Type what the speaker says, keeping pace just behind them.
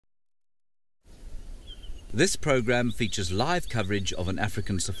This program features live coverage of an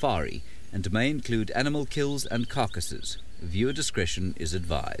African safari and may include animal kills and carcasses. Viewer discretion is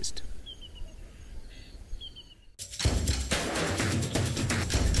advised.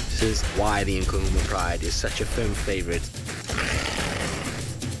 This is why the Nkuhuma Pride is such a firm favourite.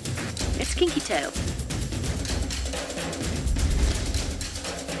 It's Kinky Tail.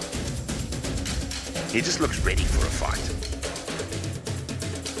 He just looks ready for a fight.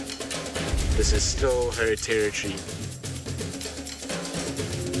 This is still her territory.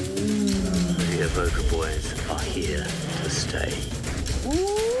 The Avoca boys are here to stay.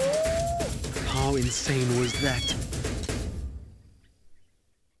 Ooh. How insane was that?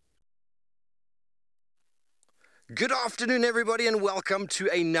 Good afternoon, everybody, and welcome to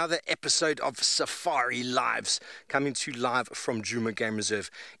another episode of Safari Lives, coming to you live from Djuma Game Reserve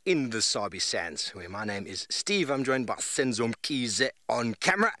in the Sabi Sands, where my name is Steve. I'm joined by Senzo Mkize on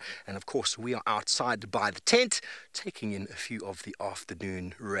camera, and of course we are outside by the tent, taking in a few of the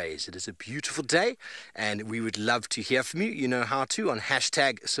afternoon rays. It is a beautiful day, and we would love to hear from you. You know how to on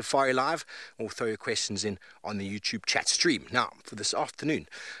hashtag Safari Live, or throw your questions in on the YouTube chat stream. Now, for this afternoon,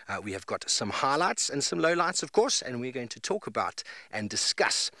 we have got some highlights and some lowlights, of course, and we're going to talk about and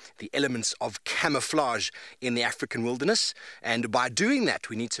discuss the elements of camouflage in the African wilderness. And by doing that,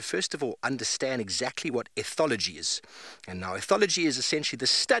 we need to first of all understand exactly what ethology is. And now ethology is essentially the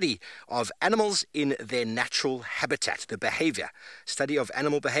study of animals in their natural habitat, the behavior, study of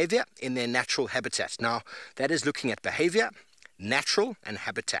animal behavior in their natural habitat. Now, that is looking at behavior, natural and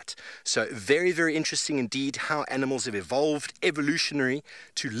habitat. So very, very interesting indeed how animals have evolved evolutionary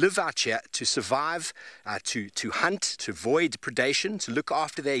to live out here, to survive, to hunt, to avoid predation, to look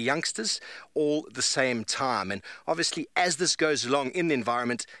after their youngsters all at the same time. And obviously, as this goes along in the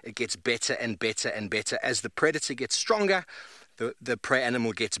environment, it gets better and better and better. As the predator gets stronger, the prey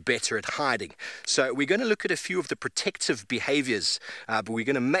animal gets better at hiding. So we're going to look at a few of the protective behaviors, but we're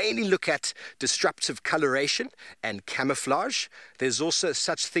going to mainly look at disruptive coloration and camouflage. There's also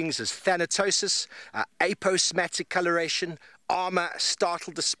such things as thanatosis, aposematic coloration, armor,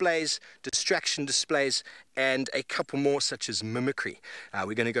 startle displays, distraction displays, and a couple more such as mimicry.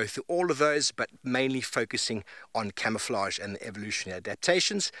 We're going to go through all of those, but mainly focusing on camouflage and the evolutionary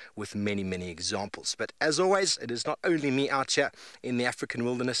adaptations with many, many examples. But as always, it is not only me out here in the African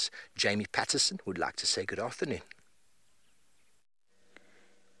wilderness. Jamie Patterson would like to say good afternoon.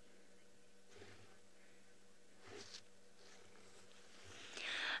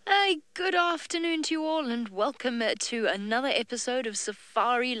 Good afternoon to you all, and welcome to another episode of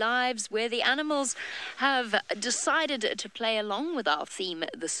Safari Lives, where the animals have decided to play along with our theme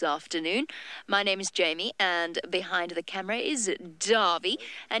this afternoon. My name is Jamie, and behind the camera is Darby,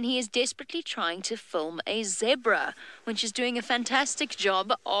 and he is desperately trying to film a zebra, which is doing a fantastic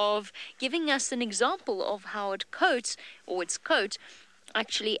job of giving us an example of how its coat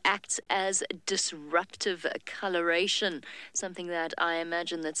actually acts as disruptive coloration, something that I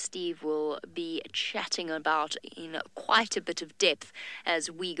imagine that Steve will be chatting about in quite a bit of depth as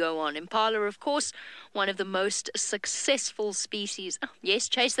we go on. Impala, of course, one of the most successful species. Oh, yes,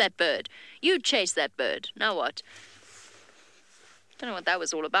 chase that bird. You chase that bird. Now what? Don't know what that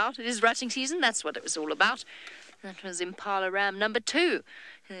was all about. It is rutting season. That's what it was all about. That was Impala Ram number 2,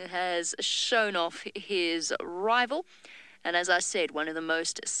 who has shown off his rival. And as I said, one of the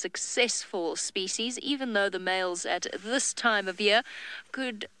most successful species, even though the males at this time of year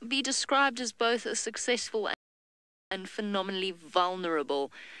could be described as both successful and phenomenally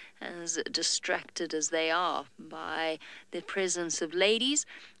vulnerable, as distracted as they are by the presence of ladies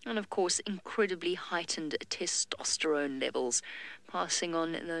and, of course, incredibly heightened testosterone levels, passing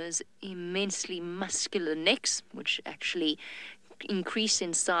on those immensely muscular necks, which actually increase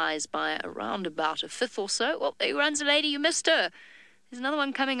in size by around about a fifth or so. Well, there runs a lady. You missed her. There's another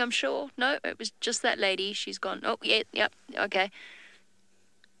one coming, I'm sure. No, it was just that lady. She's gone. Oh, yeah, yep, okay.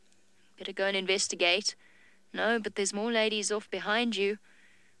 Better go and investigate. No, but there's more ladies off behind you.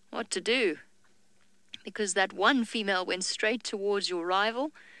 What to do? Because that one female went straight towards your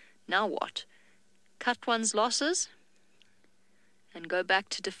rival. Now what? Cut one's losses and go back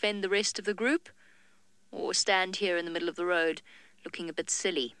to defend the rest of the group? Or stand here in the middle of the road looking a bit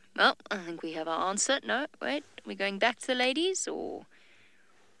silly? Well, I think we have our answer. No, wait, are we going back to the ladies, or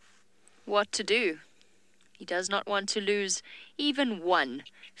what to do? He does not want to lose even one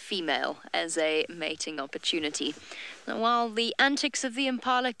female as a mating opportunity. Now, while the antics of the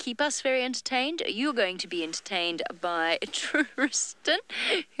impala keep us very entertained, you're going to be entertained by Tristan,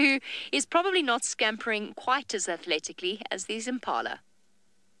 who is probably not scampering quite as athletically as these impala.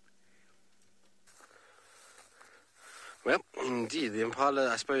 Well, indeed, the impala,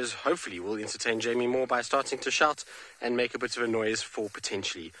 I suppose, hopefully will entertain Jamie more by starting to shout and make a bit of a noise for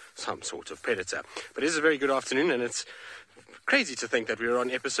potentially some sort of predator. But it is a very good afternoon, and it's crazy to think that we are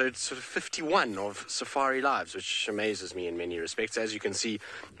on episode sort of 51 of Safari Lives, which amazes me in many respects. As you can see,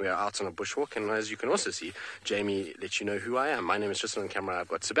 we are out on a bushwalk, and as you can also see, Jamie let you know who I am. My name is Tristan on camera. I've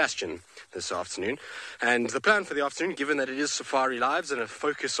got Sebastian this afternoon. And the plan for the afternoon, given that it is Safari Lives and a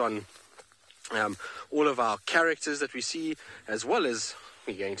focus on all of our characters that we see, as well as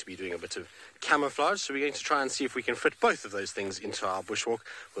we're going to be doing a bit of camouflage, so we're going to try and see if we can fit both of those things into our bushwalk.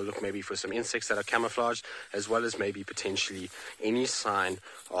 We'll look maybe for some insects that are camouflaged, as well as maybe potentially any sign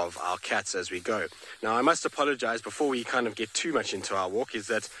of our cats as we go. Now, I must apologize before we kind of get too much into our walk, is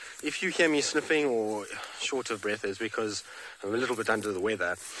that if you hear me sniffing or short of breath, is because I'm a little bit under the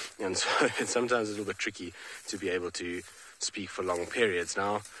weather, and so it's sometimes a little bit tricky to be able to speak for long periods.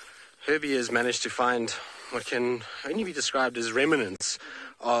 Now, Herbie has managed to find what can only be described as remnants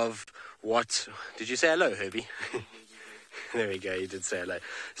of what... Did you say hello, Herbie? There we go, you did say hello.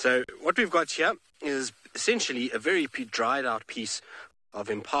 So what we've got here is essentially a very dried out piece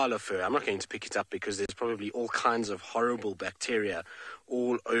of impala fur. I'm not going to pick it up because there's probably all kinds of horrible bacteria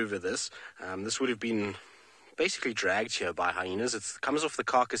all over this. This would have been basically dragged here by hyenas. It comes off the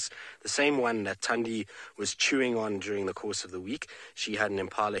carcass, the same one that Tundi was chewing on during the course of the week. She had an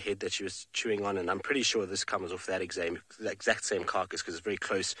impala head that she was chewing on, and I'm pretty sure this comes off that exact same carcass because it's very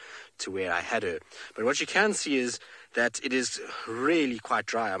close to where I had her. But what you can see is that it is really quite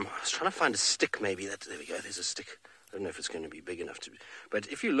dry. I was trying to find a stick maybe. There we go, there's a stick. I don't know if it's going to be big enough to be. But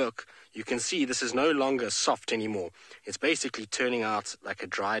if you look, you can see this is no longer soft anymore. It's basically turning out like a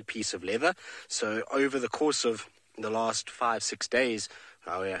dried piece of leather. So over the course of the last 5-6 days,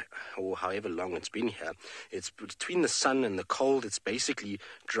 or however long it's been here, it's between the sun and the cold, it's basically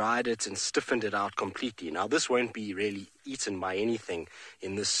dried it and stiffened it out completely. Now, this won't be really eaten by anything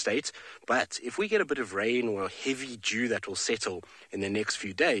in this state, but if we get a bit of rain or heavy dew that will settle in the next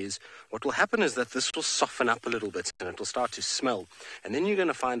few days, what will happen is that this will soften up a little bit and it will start to smell. And then you're going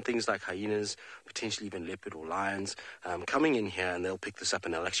to find things like hyenas, potentially even leopard or lions, coming in here, and they'll pick this up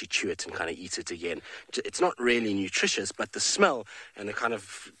and they'll actually chew it and kind of eat it again. It's not really nutritious, but the smell and the kind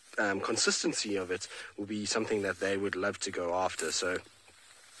of consistency of it will be something that they would love to go after. So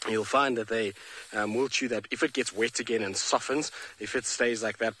you'll find that they will chew that if it gets wet again and softens. If it stays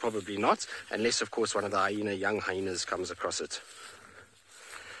like that, probably not, unless, of course, one of the young hyenas comes across it.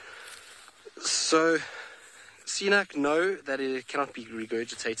 So Senak know that it cannot be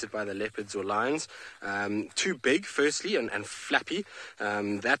regurgitated by the leopards or lions. Too big, firstly, and flappy.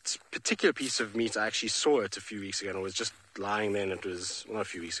 That particular piece of meat, I actually saw it a few weeks ago, and it was just lying there, and it was, not a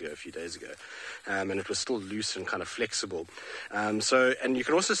few weeks ago, a few days ago, and it was still loose and kind of flexible. And you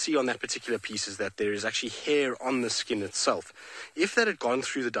can also see on that particular piece is that there is actually hair on the skin itself. If that had gone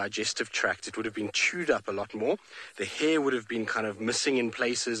through the digestive tract, it would have been chewed up a lot more. The hair would have been kind of missing in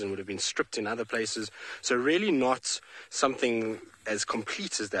places and would have been stripped in other places. So really not something as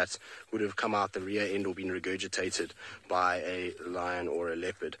complete as that would have come out the rear end or been regurgitated by a lion or a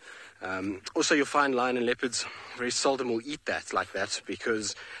leopard. Also, you'll find lion and leopards very seldom will eat that like that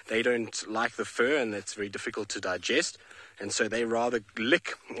because they don't like the fur and it's very difficult to digest. And so they rather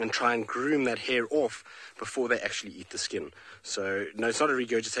lick and try and groom that hair off before they actually eat the skin. So, no, it's not a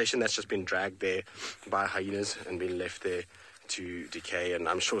regurgitation. That's just been dragged there by hyenas and been left there to decay. And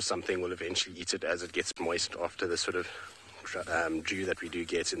I'm sure something will eventually eat it as it gets moist after the sort of dew that we do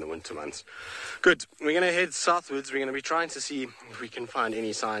get in the winter months. Good. We're going to head southwards. We're going to be trying to see if we can find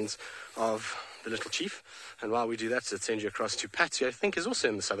any signs of the little chief. And while we do that, let's send you across to Pat, who I think is also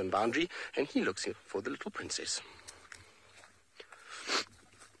in the southern boundary, and he looks for the little princess.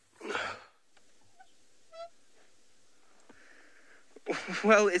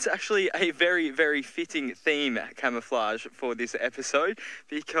 Well, it's actually a very, very fitting theme, camouflage, for this episode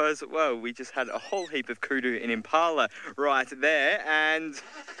because, well, we just had a whole heap of kudu and impala right there and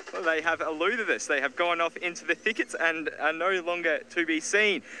well, they have eluded us. They have gone off into the thickets and are no longer to be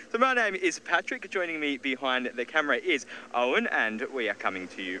seen. So my name is Patrick. Joining me behind the camera is Owen, and we are coming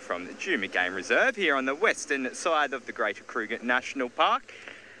to you from the Juma Game Reserve here on the western side of the Great Kruger National Park.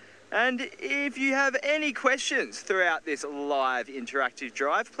 And if you have any questions throughout this live interactive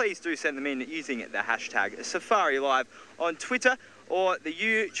drive, please do send them in using the hashtag Safari Live on Twitter or the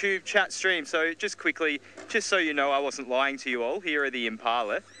YouTube chat stream. So just quickly, just so you know I wasn't lying to you all, here are the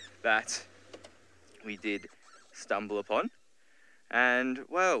impala that we did stumble upon. And,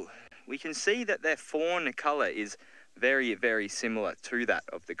 well, we can see that their fawn colour is very, very similar to that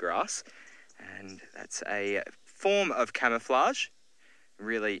of the grass. And that's a form of camouflage.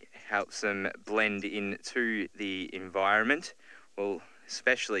 Really helps them blend into the environment. Well,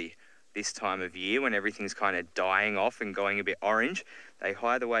 especially this time of year when everything's kind of dying off and going a bit orange, they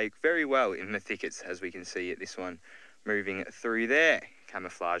hide away very well in the thickets, as we can see at this one moving through there.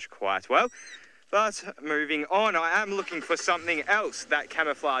 Camouflage quite well. But moving on, I am looking for something else that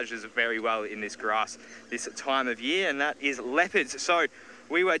camouflages very well in this grass this time of year, and that is leopards. So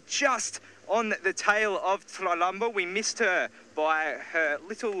we were just on the tail of Tlalamba. We missed her by her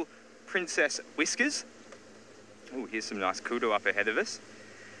little princess whiskers. Oh, here's some nice kudu up ahead of us.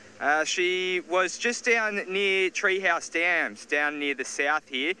 She was just down near Treehouse Dams, down near the south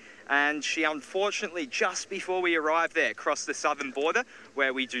here, and she unfortunately, just before we arrived there, crossed the southern border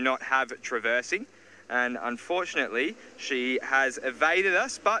where we do not have traversing. And unfortunately, she has evaded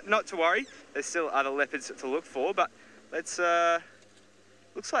us, but not to worry. There's still other leopards to look for, but let's,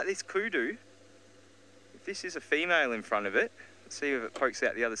 looks like this kudu, if this is a female in front of it, let's see if it pokes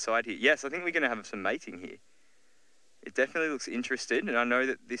out the other side here. Yes, I think we're going to have some mating here. It definitely looks interested, and I know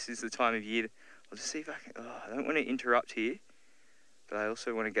that this is the time of year. I'll just see if I can... Oh, I don't want to interrupt here, but I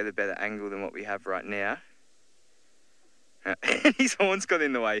also want to get a better angle than what we have right now. His horns got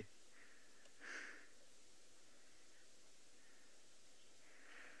in the way.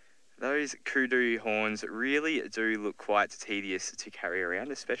 Those kudu horns really do look quite tedious to carry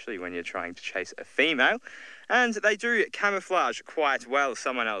around, especially when you're trying to chase a female. And they do camouflage quite well.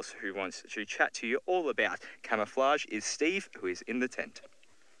 Someone else who wants to chat to you all about camouflage is Steve, who is in the tent.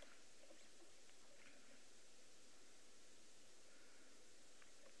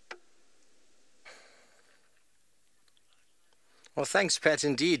 Well, thanks, Pat.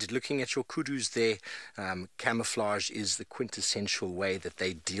 Indeed, looking at your kudus there, camouflage is the quintessential way that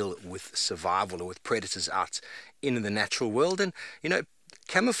they deal with survival or with predators out in the natural world. And, you know,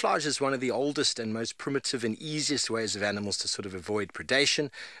 camouflage is one of the oldest and most primitive and easiest ways of animals to sort of avoid predation,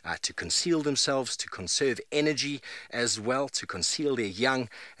 to conceal themselves, to conserve energy as well, to conceal their young.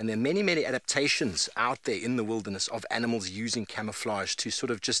 And there are many, many adaptations out there in the wilderness of animals using camouflage to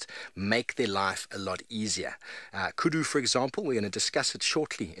sort of just make their life a lot easier. Kudu, for example, we're going to discuss it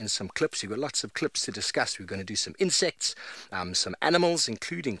shortly in some clips. We've got lots of clips to discuss. We're going to do some insects, some animals,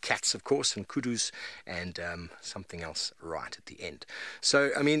 including cats, of course, and kudus, and something else right at the end. So,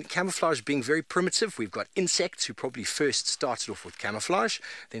 I mean, camouflage being very primitive, we've got insects who probably first started off with camouflage,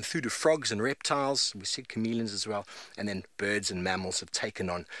 then through to frogs and reptiles, we see chameleons as well, and then birds and mammals have taken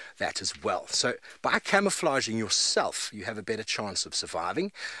on that as well. So by camouflaging yourself, you have a better chance of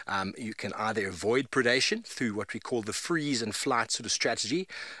surviving. You can either avoid predation through what we call the freeze and flight sort of strategy.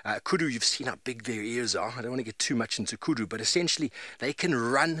 Kudu, you've seen how big their ears are. I don't want to get too much into kudu, but essentially they can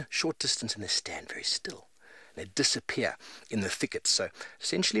run short distance and they stand very still. They disappear in the thickets. So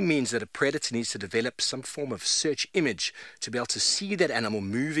essentially means that a predator needs to develop some form of search image to be able to see that animal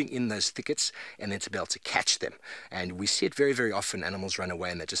moving in those thickets and then to be able to catch them. And we see it very, very often. Animals run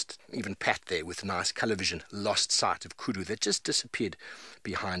away and they just, even Pat there with nice colour vision, lost sight of kudu that just disappeared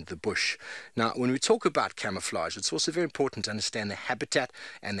behind the bush. Now, when we talk about camouflage, it's also very important to understand the habitat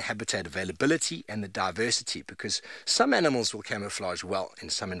and the habitat availability and the diversity, because some animals will camouflage well in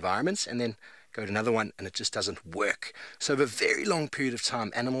some environments and then go to another one and it just doesn't work. So over a very long period of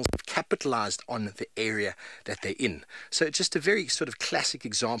time, animals have capitalized on the area that they're in. So just a very sort of classic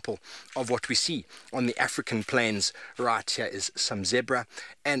example of what we see on the African plains right here is some zebra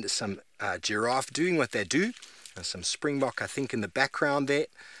and some giraffe doing what they do. There's some springbok, I think, in the background there.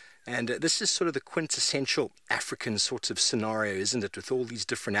 And this is sort of the quintessential African sort of scenario, isn't it, with all these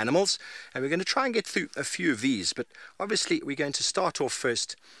different animals? And we're going to try and get through a few of these, but obviously we're going to start off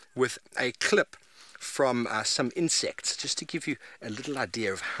first with a clip from some insects, just to give you a little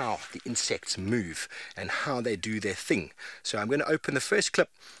idea of how the insects move and how they do their thing. So I'm going to open the first clip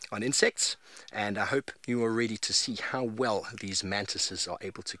on insects, and I hope you are ready to see how well these mantises are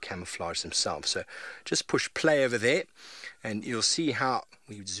able to camouflage themselves. So just push play over there, and you'll see how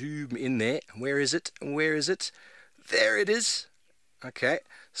we zoom in there. Where is it? Where is it? There it is. Okay,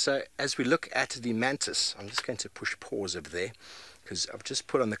 so as we look at the mantis, I'm just going to push pause over there, because I've just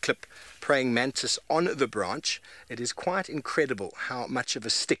put on the clip praying mantis on the branch. It is quite incredible how much of a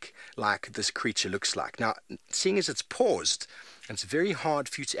stick like this creature looks like. Now, seeing as it's paused, it's very hard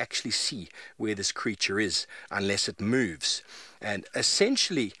for you to actually see where this creature is unless it moves. And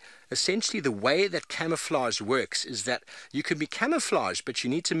essentially the way that camouflage works is that you can be camouflaged, but you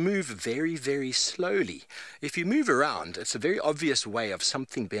need to move very, very slowly. If you move around, it's a very obvious way of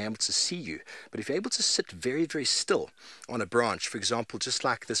something being able to see you. But if you're able to sit very, very still on a branch, for example, just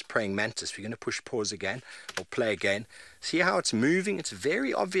like this praying mantis, we're going to push pause again or play again. See how it's moving? It's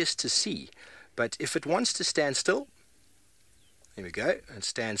very obvious to see. But if it wants to stand still, Here we go, and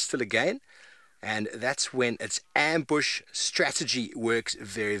stand still again. And that's when its ambush strategy works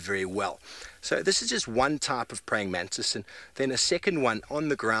very, very well. So this is just one type of praying mantis, and then a second one on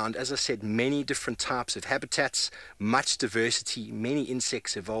the ground. As I said, many different types of habitats, much diversity, many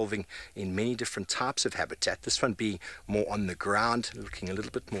insects evolving in many different types of habitat. This one being more on the ground, looking a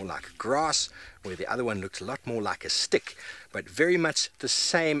little bit more like grass, where the other one looks a lot more like a stick, but very much the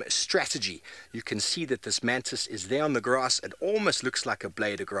same strategy. You can see that this mantis is there on the grass. It almost looks like a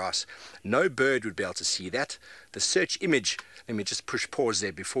blade of grass. No bird would be able to see that. The search image, let me just push pause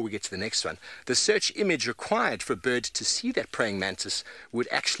there before we get to the next one. The search image required for a bird to see that praying mantis would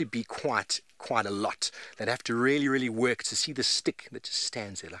actually be quite a lot. They'd have to really, really work to see the stick that just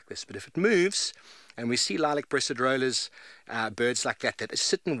stands there like this. But if it moves, and we see lilac-breasted rollers, birds like that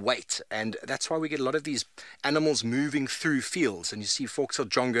sit and wait, and that's why we get a lot of these animals moving through fields, and you see fork-tailed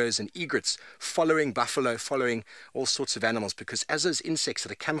jongos and egrets following buffalo, following all sorts of animals, because as those insects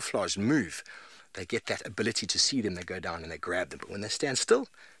that are camouflaged move, they get that ability to see them. They go down and they grab them, but when they stand still,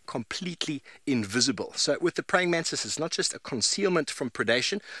 completely invisible. So with the praying mantis, it's not just a concealment from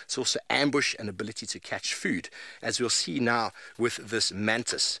predation, it's also ambush and ability to catch food, as we'll see now with this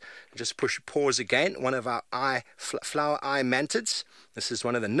mantis. Just push pause again. One of our flower eye mantids. This is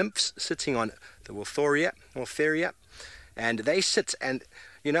one of the nymphs sitting on the Wolferia, and they sit, and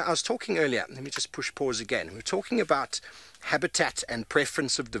you know, I was talking earlier, let me just push pause again. We were talking about habitat and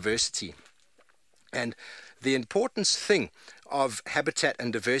preference of diversity. And the importance thing of habitat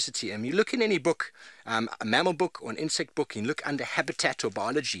and diversity, and you look in any book, a mammal book or an insect book, and you look under habitat or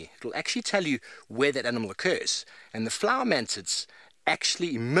biology, it will actually tell you where that animal occurs. And the flower mantids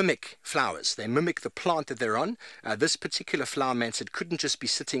actually mimic flowers. They mimic the plant that they're on. This particular flower mantid couldn't just be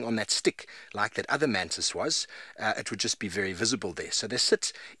sitting on that stick like that other mantis was. It would just be very visible there. So they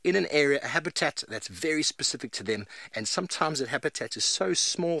sit in an area, a habitat that's very specific to them, and sometimes that habitat is so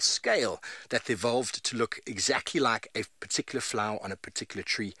small scale that they evolved to look exactly like a particular flower on a particular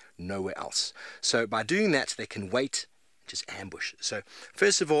tree, nowhere else. So by doing that, they can wait, just ambush. So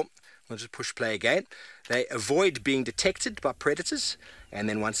first of all, we'll just push play again. They avoid being detected by predators, and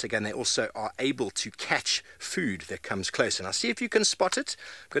then once again they also are able to catch food that comes close. And I'll see if you can spot it.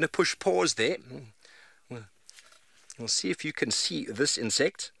 I'm going to push pause there. We'll see if you can see this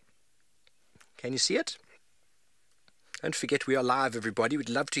insect. Can you see it? Don't forget, we are live, everybody. We'd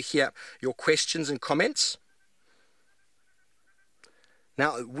love to hear your questions and comments.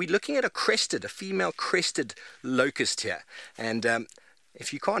 Now, we're looking at a female crested locust here, and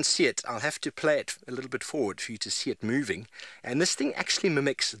if you can't see it, I'll have to play it a little bit forward for you to see it moving. And this thing actually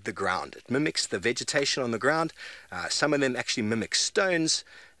mimics the ground. It mimics the vegetation on the ground. Some of them actually mimic stones.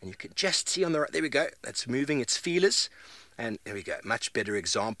 And you can just see on the right, there we go, that's moving its feelers. And there we go, much better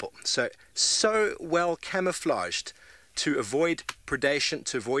example. So well camouflaged to avoid predation,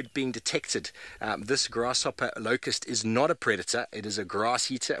 to avoid being detected. This grasshopper locust is not a predator. It is a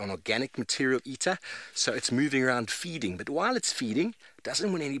grass eater, an organic material eater. So it's moving around feeding. But while it's feeding, it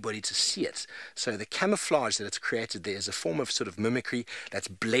doesn't want anybody to see it. So the camouflage that it's created there is a form of sort of mimicry that's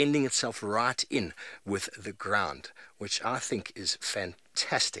blending itself right in with the ground, which I think is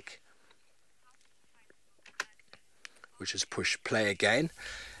fantastic. Which is push play again.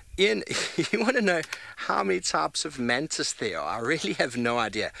 Ian, you want to know how many types of mantis there are? I really have no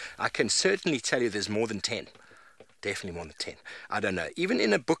idea. I can certainly tell you there's more than 10. Definitely more than 10. I don't know. Even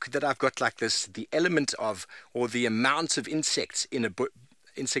in a book that I've got like this, the element of, or the amount of insects in a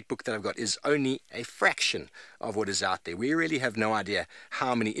insect book that I've got is only a fraction of what is out there. We really have no idea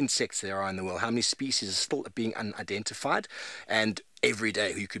how many insects there are in the world, how many species are still being unidentified, and every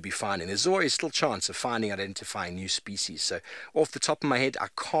day you could be finding. There's always still chance of identifying new species. So off the top of my head, I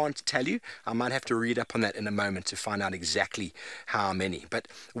can't tell you. I might have to read up on that in a moment to find out exactly how many. But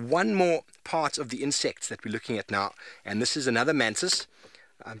one more part of the insects that we're looking at now, and this is another mantis.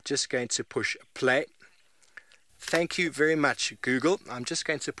 I'm just going to push play. Thank you very much, Google. I'm just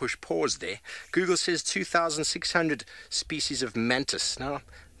going to push pause there. Google says 2,600 species of mantis. Now,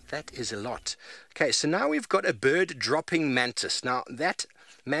 that is a lot. Okay, so now we've got a bird-dropping mantis. Now, that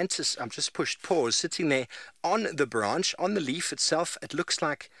mantis, I've just pushed pause, sitting there on the branch, on the leaf itself. It looks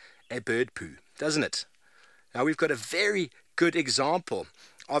like a bird poo, doesn't it? Now, we've got a very good example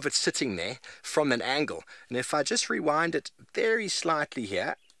of it sitting there from an angle. And if I just rewind it very slightly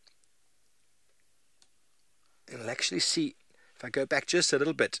here, you'll actually see, if I go back just a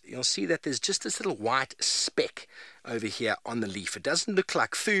little bit, you'll see that there's just this little white speck over here on the leaf. It doesn't look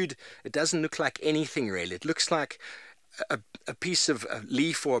like food. It doesn't look like anything really. It looks like a piece of a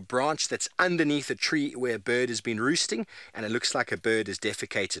leaf or a branch that's underneath a tree where a bird has been roosting, and it looks like a bird is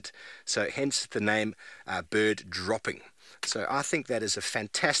defecated. So hence the name bird dropping. So I think that is a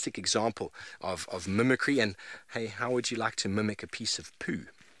fantastic example of mimicry. And hey, how would you like to mimic a piece of poo?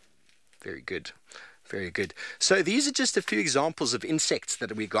 Very good. Very good. So these are just a few examples of insects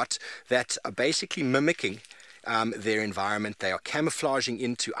that we got that are basically mimicking their environment. They are camouflaging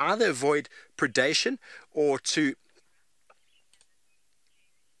in to either avoid predation or to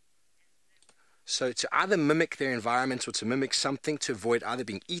either mimic their environment or to mimic something to avoid either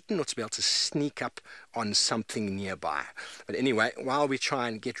being eaten or to be able to sneak up on something nearby. But anyway, while we try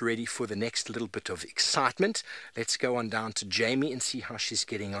and get ready for the next little bit of excitement, let's go on down to Jamie and see how she's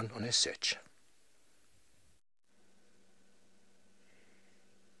getting on her search.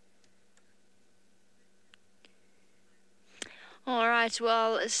 All right,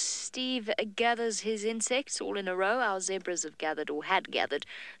 well, Steve gathers his insects all in a row. Our zebras have gathered, or had gathered,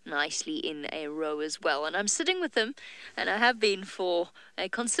 nicely in a row as well. And I'm sitting with them, and I have been for a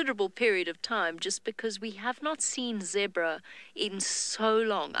considerable period of time, just because we have not seen zebra in so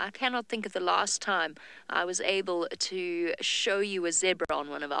long. I cannot think of the last time I was able to show you a zebra on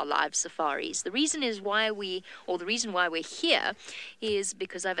one of our live safaris. The reason why we're here is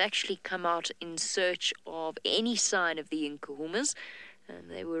because I've actually come out in search of any sign of the Nkuhumas. And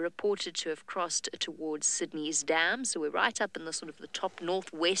they were reported to have crossed towards Sydney's dam. So we're right up in the sort of the top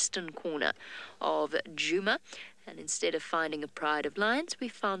northwestern corner of Djuma. And instead of finding a pride of lions, we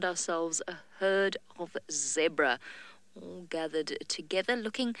found ourselves a herd of zebra, all gathered together,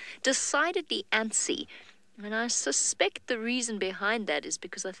 looking decidedly antsy. And I suspect the reason behind that is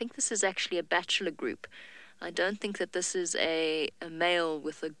because I think this is actually a bachelor group. I don't think that this is a male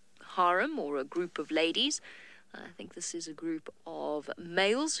with a harem or a group of ladies. I think this is a group of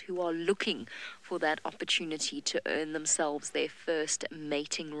males who are looking for that opportunity to earn themselves their first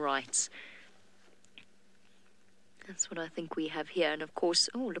mating rights. That's what I think we have here. And of course,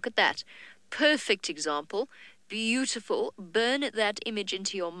 oh, look at that. Perfect example. Beautiful. Burn that image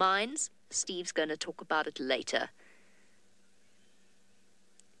into your minds. Steve's going to talk about it later.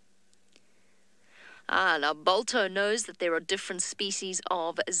 Now Balto knows that there are different species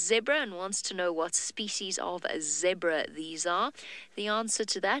of zebra and wants to know what species of zebra these are. The answer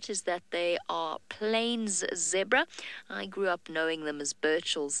to that is that they are plains zebra. I grew up knowing them as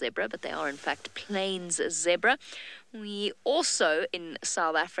Burchell zebra, but they are in fact plains zebra. We also, in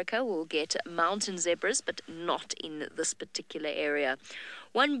South Africa, will get mountain zebras, but not in this particular area.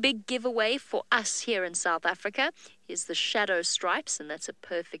 One big giveaway for us here in South Africa is the shadow stripes, and that's a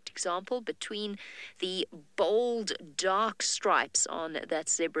perfect example. Between the bold, dark stripes on that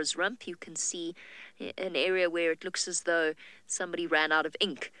zebra's rump, you can see an area where it looks as though somebody ran out of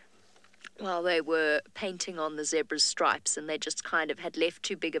ink while they were painting on the zebra's stripes, and they just kind of had left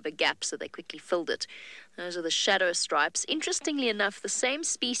too big of a gap, so they quickly filled it. Those are the shadow stripes. Interestingly enough, the same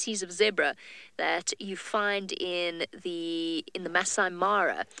species of zebra that you find in the Maasai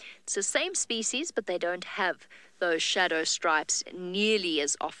Mara. It's the same species, but they don't have those shadow stripes nearly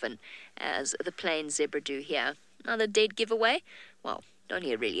as often as the plain zebra do here. Another dead giveaway, well,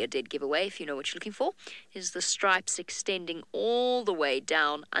 only really a dead giveaway if you know what you're looking for, is the stripes extending all the way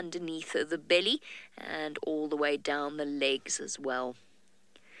down underneath the belly and all the way down the legs as well.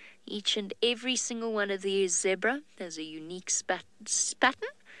 Each and every single one of these zebra has a unique spatten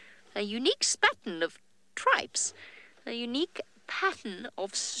of stripes, a unique pattern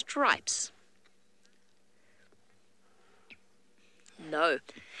of stripes. No.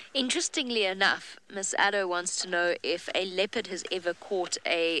 Interestingly enough, Miss Addo wants to know if a leopard has ever caught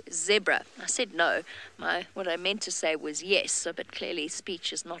a zebra. I said no. What I meant to say was yes, but clearly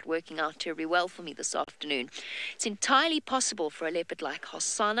speech is not working out terribly well for me this afternoon. It's entirely possible for a leopard like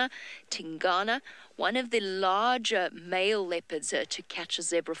Hosanna tingana, one of the larger male leopards, to catch a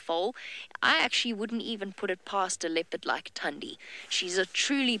zebra foal. I actually wouldn't even put it past a leopard like Tundi. She's a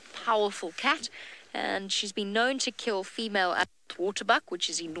truly powerful cat, and she's been known to kill female waterbuck, which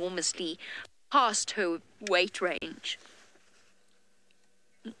is enormously past her weight range.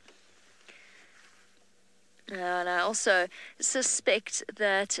 And I also suspect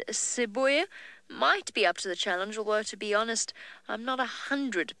that Sibuya might be up to the challenge, although to be honest, I'm not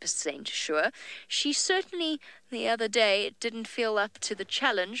 100% sure. She certainly, the other day, didn't feel up to the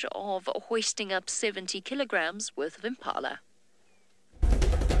challenge of hoisting up 70 kilograms worth of impala.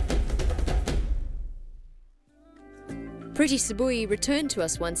 Pretty Sibuyi returned to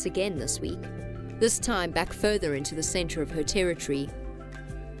us once again this week, this time back further into the centre of her territory.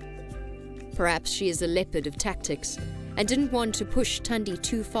 Perhaps she is a leopard of tactics and didn't want to push Tundi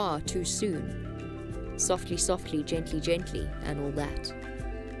too far too soon. Softly, softly, gently, gently, and all that.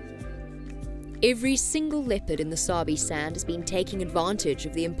 Every single leopard in the Sabi Sand has been taking advantage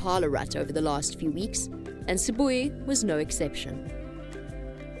of the impala rut over the last few weeks, and Sibui was no exception.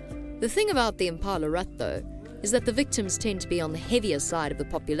 The thing about the impala rut, though, is that the victims tend to be on the heavier side of the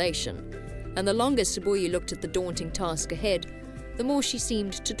population, and the longer Sibui looked at the daunting task ahead, the more she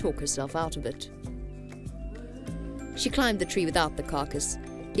seemed to talk herself out of it. She climbed the tree without the carcass,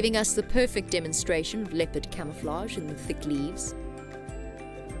 giving us the perfect demonstration of leopard camouflage in the thick leaves.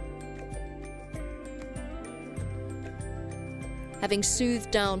 Having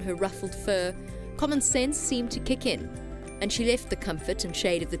soothed down her ruffled fur, common sense seemed to kick in, and she left the comfort and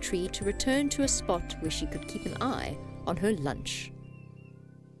shade of the tree to return to a spot where she could keep an eye on her lunch.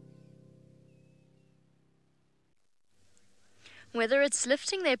 Whether it's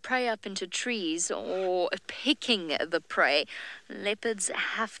lifting their prey up into trees or picking the prey, leopards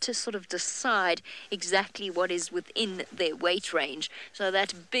have to sort of decide exactly what is within their weight range. So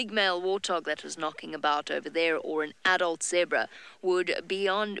that big male warthog that was knocking about over there, or an adult zebra, would be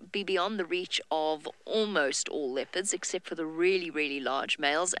beyond the reach of almost all leopards, except for the really, really large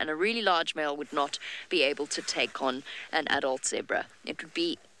males. And a really large male would not be able to take on an adult zebra. It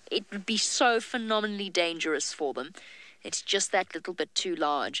would be so phenomenally dangerous for them. It's just that little bit too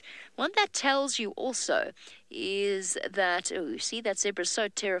large. What that tells you also is that, you see, that zebra is so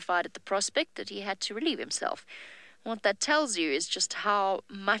terrified at the prospect that he had to relieve himself. What that tells you is just how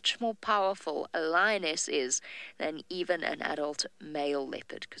much more powerful a lioness is than even an adult male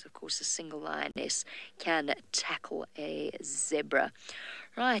leopard, because, of course, a single lioness can tackle a zebra.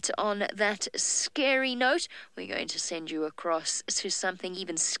 Right, on that scary note, we're going to send you across to something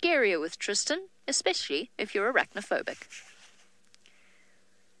even scarier with Tristan, especially if you're arachnophobic.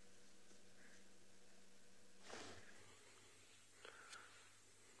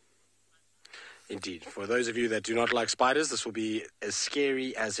 Indeed. For those of you that do not like spiders, this will be as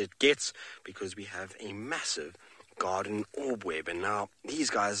scary as it gets, because we have a massive garden orb web. And now these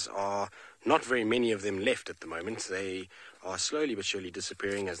guys are not very many of them left at the moment. They are slowly but surely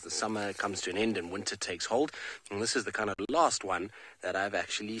disappearing as the summer comes to an end and winter takes hold. And this is the kind of last one that I've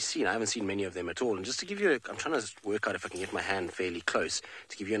actually seen. I haven't seen many of them at all. And just to give you I'm trying to work out if I can get my hand fairly close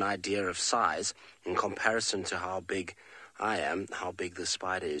to give you an idea of size in comparison to how big I am, how big this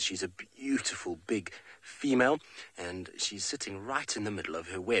spider is. She's a beautiful big female, and she's sitting right in the middle of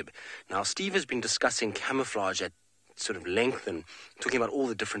her web. Now, Steve has been discussing camouflage at sort of length and talking about all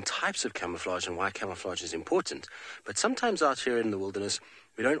the different types of camouflage and why camouflage is important. But sometimes out here in the wilderness,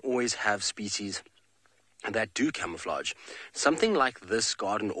 we don't always have species that do camouflage. Something like this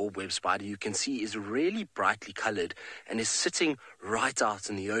garden orb web spider you can see is really brightly colored and is sitting right out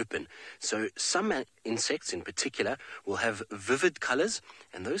in the open. So some insects in particular will have vivid colors,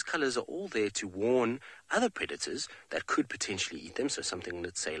 and those colors are all there to warn other predators that could potentially eat them. So something,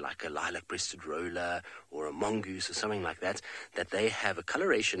 let's say, like a lilac-breasted roller or a mongoose or something like that, that they have a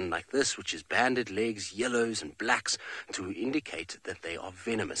coloration like this, which is banded legs, yellows and blacks, to indicate that they are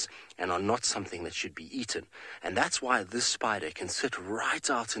venomous and are not something that should be eaten. And that's why this spider can sit right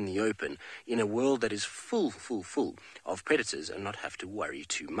out in the open in a world that is full of predators and not have to worry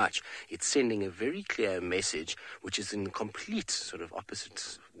too much. It's sending a very clear message, which is in the complete sort of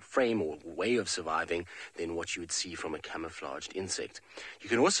opposite frame or way of surviving than what you would see from a camouflaged insect. You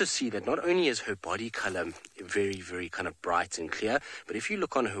can also see that not only is her body color very kind of bright and clear, but if you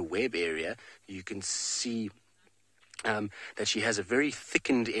look on her web area, you can see that she has a very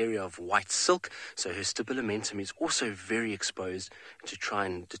thickened area of white silk, so her stabilimentum is also very exposed to try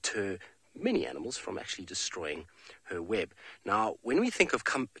and deter many animals from actually destroying her web. Now, when we think of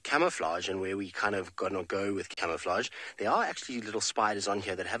camouflage and where we kind of gonna go with camouflage, there are actually little spiders on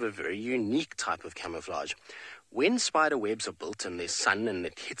here that have a very unique type of camouflage. When spider webs are built and there's sun and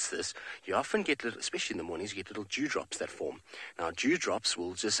it hits this, you often get little, especially in the mornings, you get little dewdrops that form. Now, dewdrops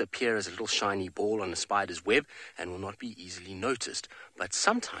will just appear as a little shiny ball on a spider's web and will not be easily noticed. But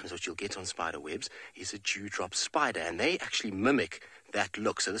sometimes what you'll get on spider webs is a dewdrop spider, and they actually mimic that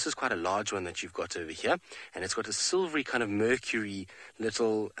look. So this is quite a large one that you've got over here, and it's got a silvery kind of mercury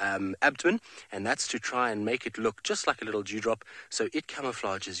little abdomen, and that's to try and make it look just like a little dewdrop. So it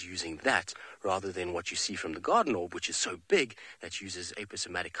camouflages using that rather than what you see from the garden orb, which is so big that uses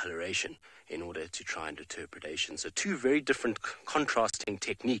aposematic coloration in order to try and deter predation. So two very different contrasting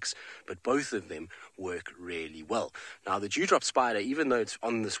techniques, but both of them work really well. Now, the dewdrop spider, even though it's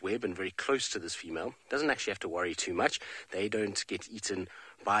on this web and very close to this female, doesn't actually have to worry too much. They don't get eaten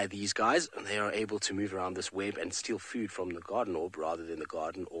by these guys, and they are able to move around this web and steal food from the garden orb rather than the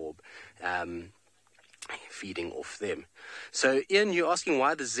garden orb feeding off them. So, Ian, you're asking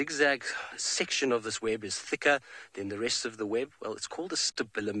why the zigzag section of this web is thicker than the rest of the web? Well, it's called a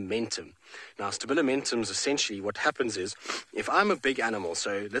stabilimentum. Now, stabilimentum is essentially what happens is, if I'm a big animal,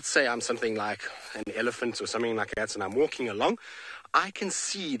 so let's say I'm something like an elephant or something like that, and I'm walking along, I can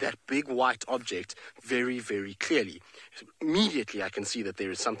see that big white object very, very clearly. Immediately I can see that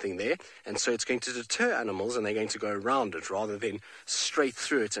there is something there, and so it's going to deter animals and they're going to go around it rather than straight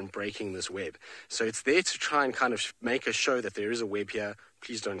through it and breaking this web. So it's there to try and kind of make us show that there is a web here.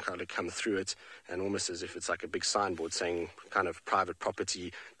 Please don't kind of come through it, and almost as if it's like a big signboard saying kind of private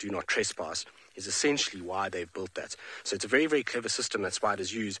property, do not trespass, is essentially why they've built that. So it's a very, very clever system that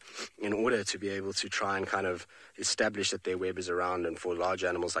spiders use in order to be able to try and kind of establish that their web is around, and for large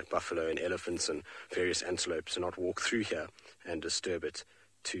animals like buffalo and elephants and various antelopes to not walk through here and disturb it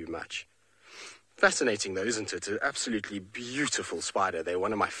too much. Fascinating though, isn't it? It's an absolutely beautiful spider. They're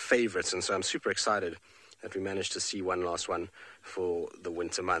one of my favorites, and so I'm super excited that we managed to see one last one for the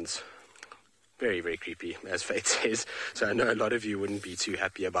winter months. Very, very creepy, as Faith says. So I know a lot of you wouldn't be too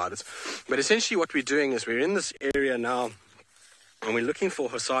happy about it. But essentially what we're doing is we're in this area now, and we're looking for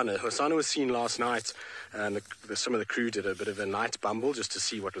Hosanna. Hosanna was seen last night, and some of the crew did a bit of a night bumble just to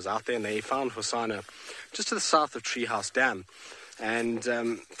see what was out there, and they found Hosanna just to the south of Treehouse Dam. And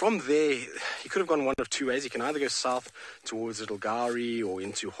from there, he could have gone one of two ways. He can either go south towards Little Gowrie or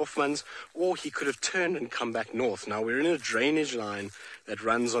into Hoffman's, or he could have turned and come back north. Now, we're in a drainage line that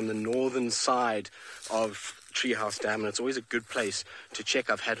runs on the northern side of Treehouse Dam, and it's always a good place to check.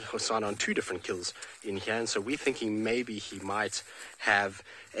 I've had Hosanna on 2 different kills in here, and so we're thinking maybe he might have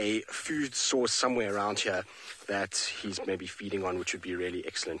a food source somewhere around here that he's maybe feeding on, which would be really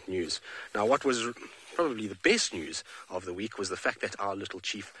excellent news. Now, what was probably the best news of the week was the fact that our little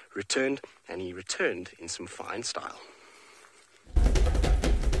chief returned, and he returned in some fine style.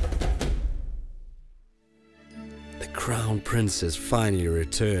 The Crown Prince has finally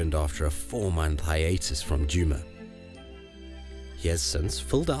returned after a 4-month hiatus from Djuma. He has since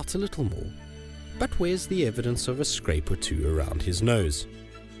filled out a little more, but wears the evidence of a scrape or 2 around his nose.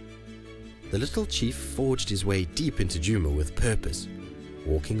 The little chief forged his way deep into Djuma with purpose,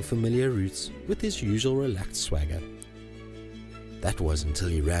 walking familiar routes with his usual relaxed swagger. That was until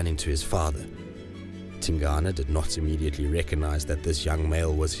he ran into his father. Tingana did not immediately recognize that this young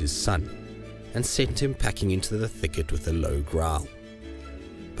male was his son, and sent him packing into the thicket with a low growl.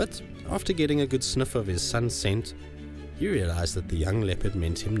 But after getting a good sniff of his son's scent, he realized that the young leopard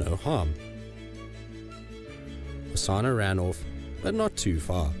meant him no harm. Hosanna ran off, but not too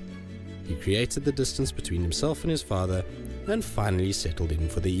far. He created the distance between himself and his father, and finally settled in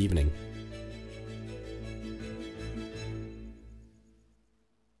for the evening.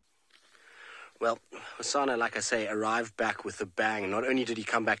 Well, Hosanna, like I say, arrived back with a bang. Not only did he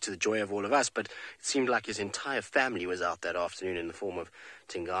come back to the joy of all of us, but it seemed like his entire family was out that afternoon in the form of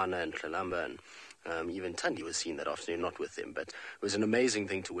Tingana and Tlalamba, and even Tundi was seen that afternoon, not with them. But it was an amazing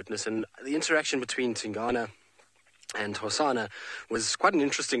thing to witness, and the interaction between Tingana and Hosanna was quite an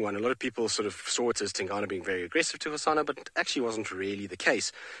interesting one. A lot of people sort of saw it as Tingana being very aggressive to Hosanna, but it actually wasn't really the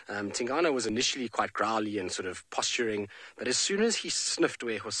case. Tingana was initially quite growly and sort of posturing, but as soon as he sniffed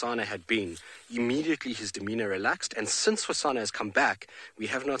where Hosanna had been, immediately his demeanor relaxed. And since Hosanna has come back, we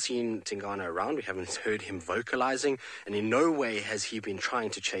have not seen Tingana around. We haven't heard him vocalizing, and in no way has he been trying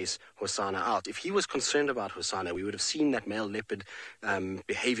to chase Hosanna out. If he was concerned about Hosanna, we would have seen that male leopard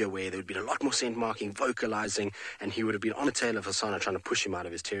behavior where there would be a lot more scent marking, vocalizing, and he would have been on the tail of Hosanna trying to push him out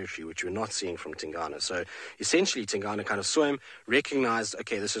of his territory, which we're not seeing from Tingana. So essentially Tingana kind of saw him, recognized,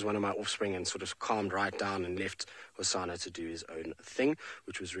 okay, this is one of my offspring, and sort of calmed right down and left Hosanna to do his own thing,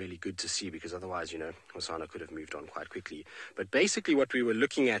 which was really good to see, because otherwise, Hosanna could have moved on quite quickly. But basically what we were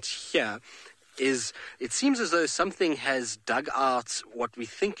looking at here is, it seems as though something has dug out what we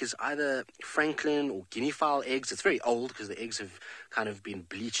think is either Franklin or guinea fowl eggs. It's very old because the eggs have kind of been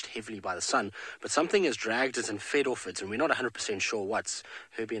bleached heavily by the sun, but something has dragged it and fed off it, and we're not 100% sure what.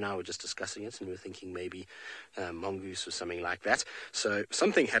 Herbie and I were just discussing it, and we were thinking maybe mongoose or something like that. So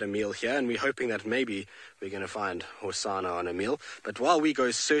something had a meal here, and we're hoping that maybe we're going to find Hosanna on a meal. But while we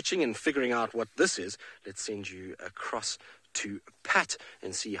go searching and figuring out what this is, let's send you across to Pat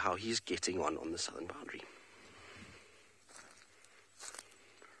and see how he's getting on the southern boundary.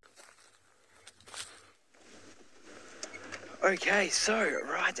 Okay, so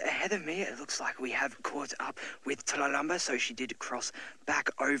right ahead of me, it looks like we have caught up with Tlalamba, so she did cross back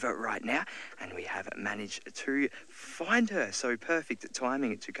over right now, and we have managed to find her. So perfect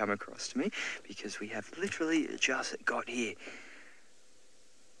timing to come across to me, because we have literally just got here.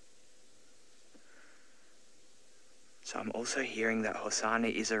 So I'm also hearing that Hosanna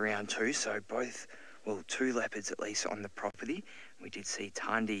is around too, so both well, 2 leopards at least on the property. We did see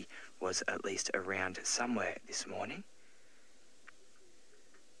Tandy was at least around somewhere this morning.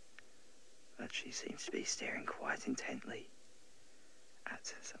 But she seems to be staring quite intently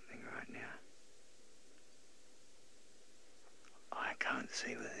at something right now. I can't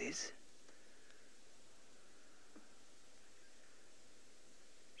see what it is.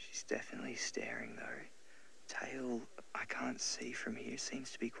 She's definitely staring though. Tail, I can't see from here,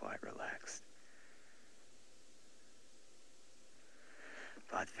 seems to be quite relaxed.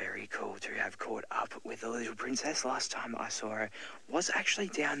 But very cool to have caught up with the little princess. Last time I saw her was actually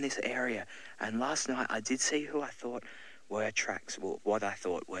down this area, and last night I did see who I thought were tracks, well, what I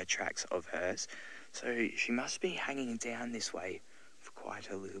thought were tracks of hers. So she must be hanging down this way for quite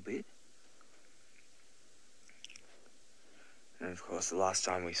a little bit. And of course the last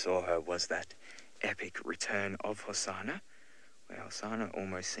time we saw her was that epic return of Hosanna, where Hosanna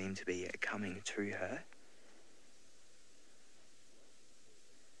almost seemed to be coming to her.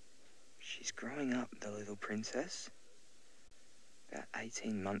 She's growing up, the little princess. About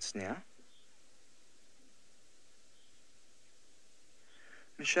 18 months now.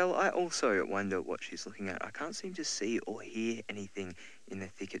 Michelle, I also wonder what she's looking at. I can't seem to see or hear anything in the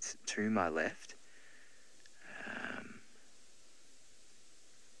thickets to my left.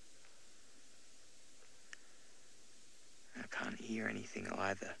 I can't hear anything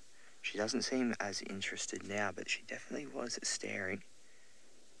either. She doesn't seem as interested now, but she definitely was staring.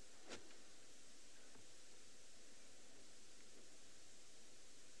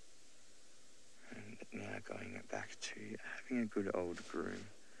 Now going back to having a good old groom.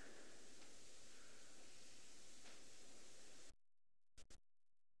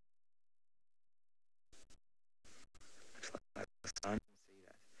 Looks like the sun. See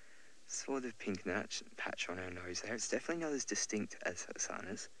that sort of pink patch on her nose there. It's definitely not as distinct as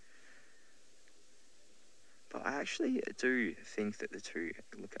Hosanna's. But I actually do think that the two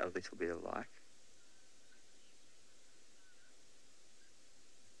look a little bit alike.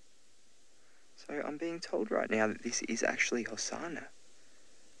 So I'm being told right now that this is actually Hosanna.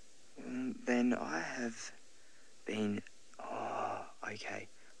 Well, then I have been... Oh, okay.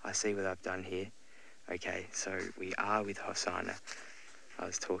 I see what I've done here. Okay, so we are with Hosanna. I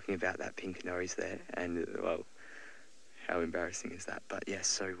was talking about that pink nose there, and, well, how embarrassing is that? But yes,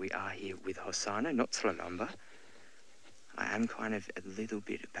 so we are here with Hosanna, not Tlalamba. I am kind of a little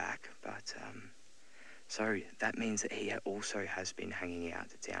bit back, but... So that means that he also has been hanging out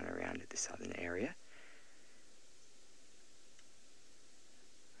down around the southern area.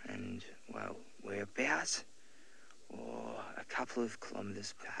 And, well, we're about a couple of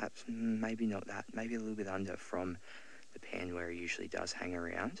kilometres, perhaps, maybe not that, maybe a little bit under from the pan where he usually does hang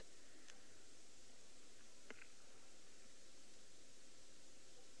around.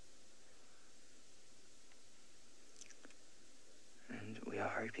 We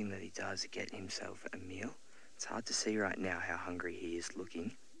are hoping that he does get himself a meal. It's hard to see right now how hungry he is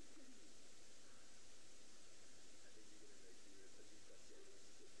looking.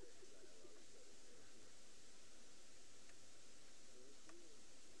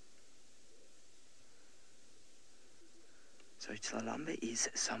 So Tlalamba is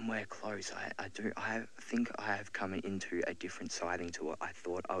somewhere close. I think I have come into a different sighting to what I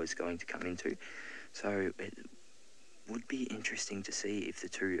thought I was going to come into. So it would be interesting to see if the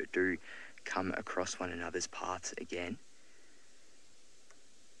two do come across one another's paths again.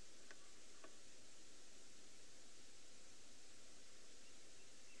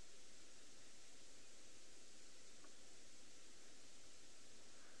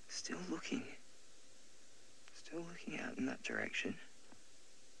 Still looking out in that direction.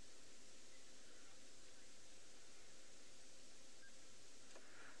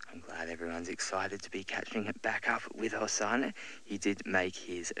 I'm glad everyone's excited to be catching it back up with Hosanna. He did make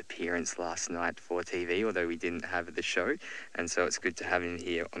his appearance last night for TV, although we didn't have the show, and so it's good to have him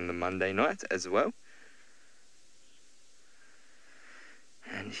here on the Monday night as well.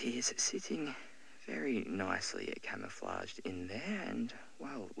 And he is sitting very nicely camouflaged in there, and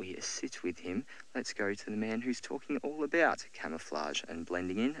while we sit with him, let's go to the man who's talking all about camouflage and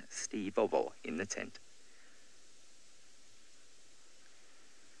blending in, Steve Bobo in the tent.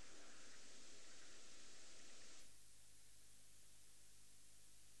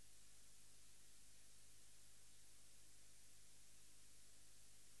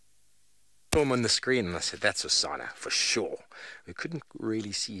 Him on the screen and I said, that's Hosanna for sure. We couldn't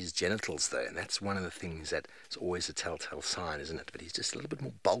really see his genitals though, and that's one of the things that is always a telltale sign, isn't it? But he's just a little bit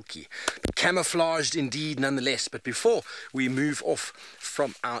more bulky. But camouflaged indeed nonetheless. But before we move off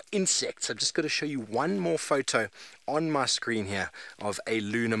from our insects, I've just got to show you one more photo on my screen here of a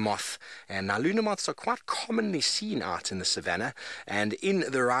lunar moth. And now lunar moths are quite commonly seen out in the savannah, and in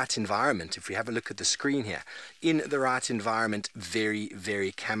the right environment, if we have a look at the screen here, in the right environment, very,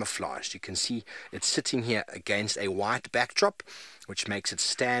 very camouflaged. You can see it's sitting here against a white backdrop, which makes it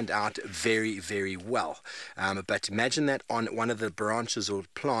stand out very, very well. But imagine that on one of the branches or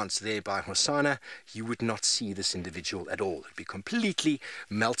plants there by Hosanna, you would not see this individual at all. It would be completely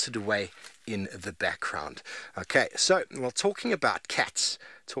melted away in the background. Okay, so, well, talking about cats,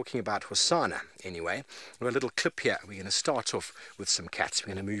 talking about Hosanna anyway, we've got a little clip here. We're going to start off with some cats.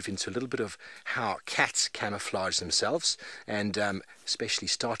 We're going to move into a little bit of how cats camouflage themselves, and especially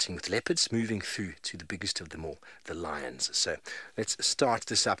starting with leopards, moving through to the biggest of them all, the lions. So let's start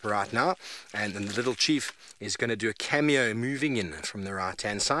this up right now, and then the little chief is going to do a cameo moving in from the right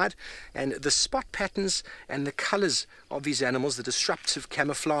hand side, and the spot patterns and the colors of these animals, the disruptive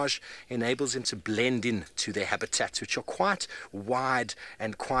camouflage, enables them to blend in to their habitats, which are quite wide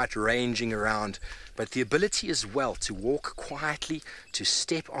and quite ranging around, but the ability as well to walk quietly, to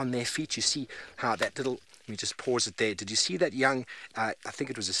step on their feet. You see how that little, let me just pause it there. Did you see that young, I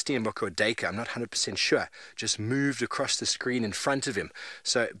think it was a steenbok or a duiker, I'm not 100% sure, just moved across the screen in front of him.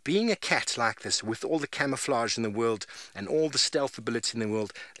 So being a cat like this, with all the camouflage in the world and all the stealth ability in the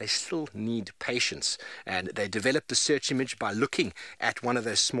world, they still need patience. And they develop the search image by looking at one of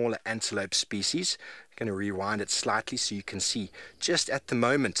those smaller antelope species. I'm going to rewind it slightly so you can see just at the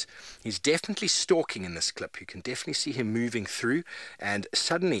moment he's definitely stalking in this clip. You can definitely see him moving through, and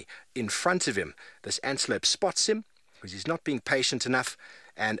suddenly in front of him this antelope spots him because he's not being patient enough,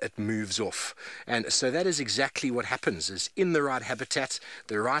 and it moves off. And so that is exactly what happens, is in the right habitat,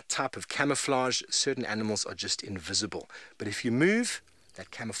 the right type of camouflage, certain animals are just invisible. But if you move, that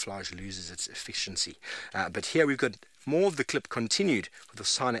camouflage loses its efficiency. But here we've got more of the clip continued with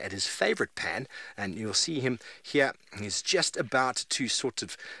Hosanna at his favorite pan, and you'll see him here. He's just about to sort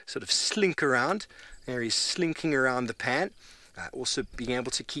of slink around. There he's slinking around the pan, also being able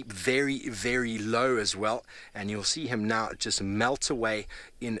to keep very, very low as well. And you'll see him now just melt away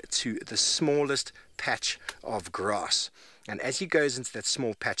into the smallest patch of grass. And as he goes into that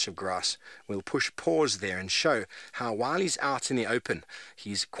small patch of grass, we'll push pause there and show how while he's out in the open,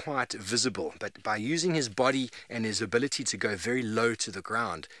 he's quite visible. But by using his body and his ability to go very low to the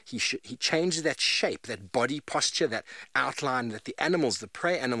ground, he changes that shape, that body posture, that outline that the animals, the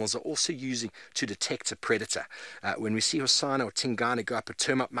prey animals, are also using to detect a predator. When we see Hosanna or Tingana go up a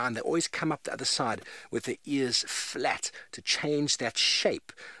term up mountain, they always come up the other side with their ears flat to change that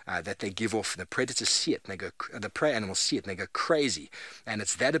shape that they give off. And the predators see it, and they go, the prey animals see it, and they go crazy. And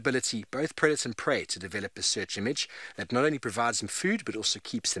it's that ability, both predator and prey, to develop a search image that not only provides them food but also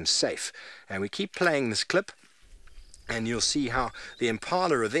keeps them safe. And we keep playing this clip, and you'll see how the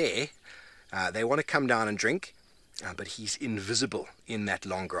impala are there. They want to come down and drink, but he's invisible in that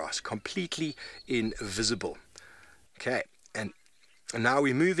long grass, completely invisible. Okay, and now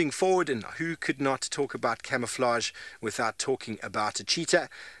we're moving forward, and who could not talk about camouflage without talking about a cheetah?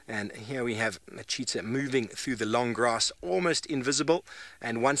 And here we have a cheetah moving through the long grass, almost invisible.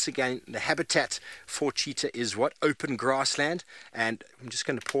 And once again, the habitat for cheetah is what? Open grassland. And I'm just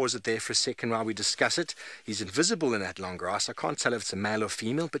going to pause it there for a second while we discuss it. He's invisible in that long grass. I can't tell if it's a male or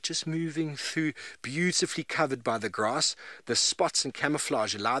female, but just moving through, beautifully covered by the grass. The spots and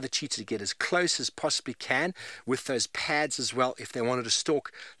camouflage allow the cheetah to get as close as possibly can, with those pads as well. If they wanted to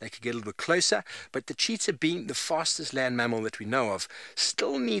stalk, they could get a little bit closer. But the cheetah, being the fastest land mammal that we know of,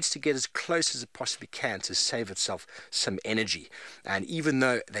 still needs to get as close as it possibly can to save itself some energy. And even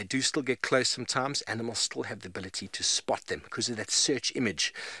though they do still get close sometimes, animals still have the ability to spot them because of that search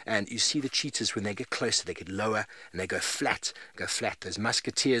image. And you see the cheetahs, when they get closer, they get lower and they go flat, Those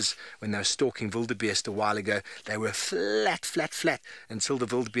musketeers, when they were stalking wildebeest a while ago, they were flat until the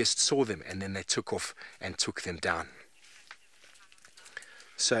wildebeest saw them, and then they took off and took them down.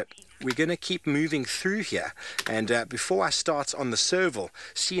 So we're going to keep moving through here, and before I start on the serval,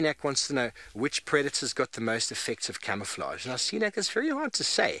 CNAC wants to know which predators got the most effective camouflage. Now CNAC, is very hard to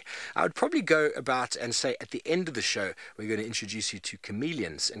say. I would probably go about and say at the end of the show we're going to introduce you to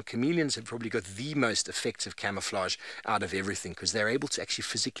chameleons, and chameleons have probably got the most effective camouflage out of everything, because they're able to actually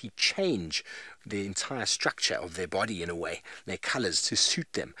physically change the entire structure of their body in a way, their colors, to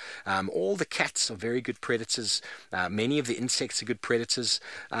suit them. All the cats are very good predators. Many of the insects are good predators.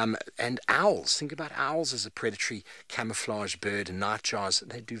 And owls. Think about owls as a predatory camouflage bird, and nightjars.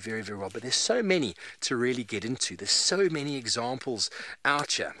 They do very, very well. But there's so many to really get into. There's so many examples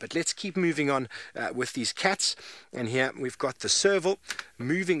out here. But let's keep moving on with these cats. And here we've got the serval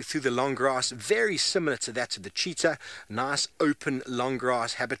moving through the long grass, very similar to that of the cheetah. Nice open long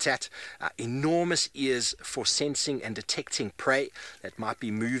grass habitat. Enormous ears for sensing and detecting prey that might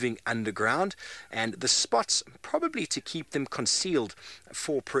be moving underground. And the spots probably to keep them concealed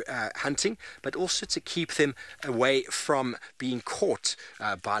for hunting, but also to keep them away from being caught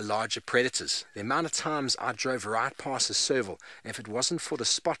by larger predators. The amount of times I drove right past a serval, and if it wasn't for the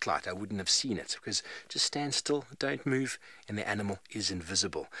spotlight, I wouldn't have seen it, because just stand still, don't move, and the animal is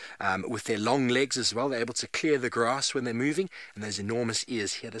invisible. With their long legs as well, they're able to clear the grass when they're moving, and those enormous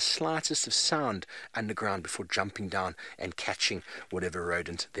ears hear the slightest of sound underground before jumping down and catching whatever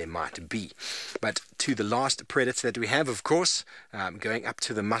rodent there might be. But to the last predator that we have, of course, going up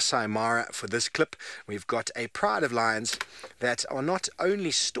to the Maasai Mara for this clip, we've got a pride of lions that are not only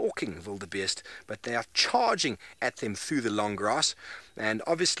stalking wildebeest, but they are charging at them through the long grass. And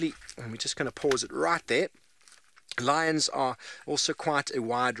obviously, we're just going to pause it right there. Lions are also quite a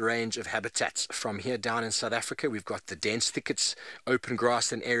wide range of habitats. From here down in South Africa, we've got the dense thickets, open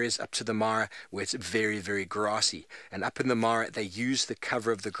grassland areas, up to the Mara, where it's very, very grassy. And up in the Mara, they use the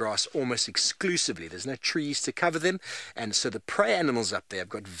cover of the grass almost exclusively. There's no trees to cover them. And so the prey animals up there have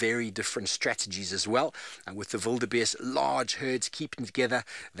got very different strategies as well. With the wildebeest, large herds keeping together,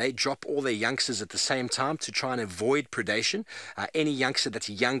 they drop all their youngsters at the same time to try and avoid predation. Any youngster that's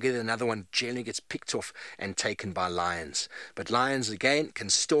younger than another one generally gets picked off and taken by lions. But lions, again, can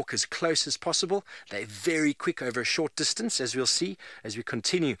stalk as close as possible. They're very quick over a short distance, as we'll see as we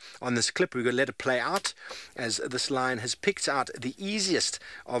continue on this clip. We're going to let it play out as this lion has picked out the easiest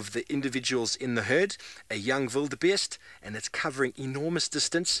of the individuals in the herd, a young wildebeest, and it's covering enormous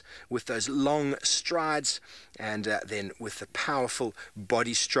distance with those long strides, and then with the powerful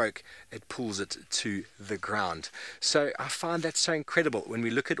body stroke, it pulls it to the ground. So I find that so incredible when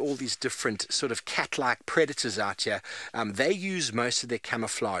we look at all these different sort of cat-like predators out here. They use most of their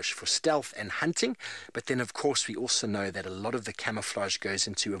camouflage for stealth and hunting, but then of course we also know that a lot of the camouflage goes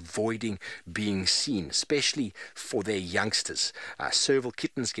into avoiding being seen, especially for their youngsters. Serval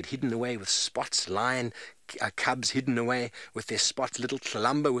kittens get hidden away with spots, lion cubs hidden away with their spots, little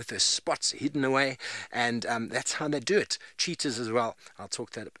Columba with their spots hidden away, and that's how they do it. Cheetahs as well, I'll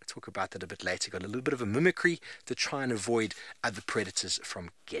talk about that a bit later, got a little bit of a mimicry to try and avoid other predators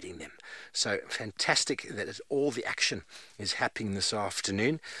from getting them. So fantastic that all the action is happening this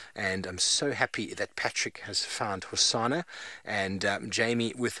afternoon, and I'm so happy that Patrick has found Hosanna and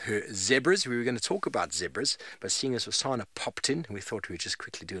Jamie with her zebras. We were going to talk about zebras, but seeing as Hosanna popped in, we thought we would just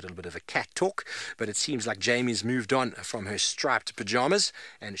quickly do a little bit of a cat talk, but it seems like Jamie's moved on from her striped pajamas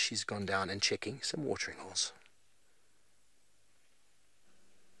and she's gone down and checking some watering holes.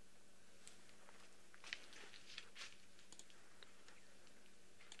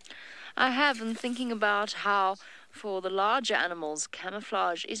 I have been thinking about how for the larger animals,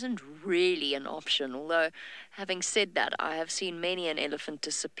 camouflage isn't really an option, although having said that, I have seen many an elephant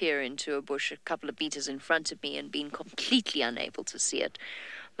disappear into a bush a couple of meters in front of me and been completely unable to see it.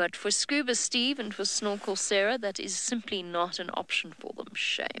 But for Scuba Steve and for Snorkel Sarah, that is simply not an option for them.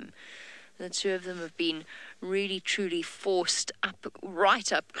 Shame. The two of them have been really, truly forced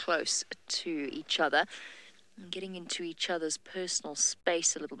right up close to each other, and getting into each other's personal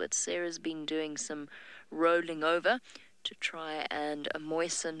space a little bit. Sarah's been doing some rolling over to try and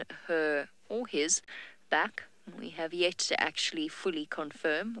moisten her or his back. We have yet to actually fully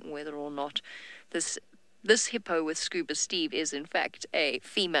confirm whether or not this hippo with Scuba Steve is in fact a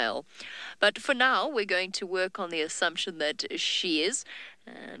female. But for now, we're going to work on the assumption that she is.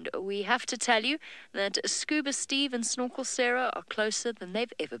 And we have to tell you that Scuba Steve and Snorkel Sarah are closer than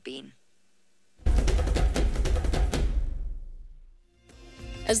they've ever been.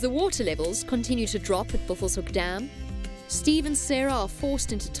 As the water levels continue to drop at Buffelshoek Dam, Steve and Sarah are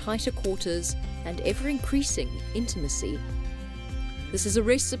forced into tighter quarters and ever-increasing intimacy. This is a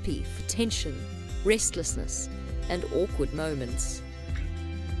recipe for tension, restlessness, and awkward moments.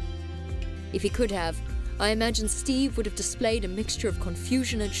 If he could have, I imagine Steve would have displayed a mixture of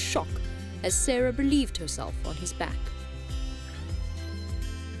confusion and shock as Sarah relieved herself on his back.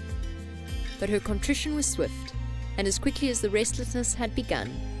 But her contrition was swift, and as quickly as the restlessness had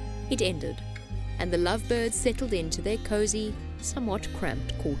begun, it ended, and the lovebirds settled into their cozy, somewhat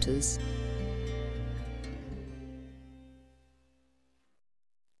cramped quarters.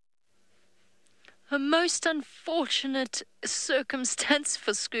 A most unfortunate circumstance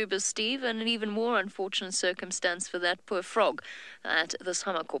for Scuba Steve, and an even more unfortunate circumstance for that poor frog at the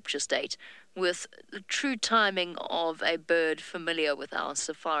Hammerkopje estate, with the true timing of a bird familiar with our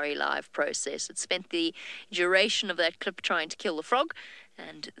Safari Live process. It spent the duration of that clip trying to kill the frog,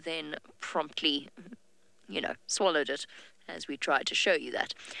 and then promptly, swallowed it, as we tried to show you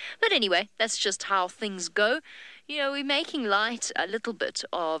that. But anyway, that's just how things go. We're making light a little bit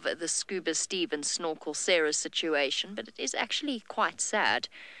of the Scuba Steve and Snorkel Sarah situation, but it is actually quite sad,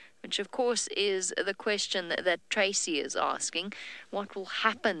 which of course is the question that Tracy is asking. What will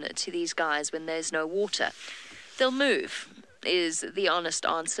happen to these guys when there's no water? They'll move, is the honest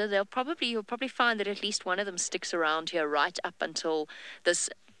answer. You'll probably find that at least one of them sticks around here right up until this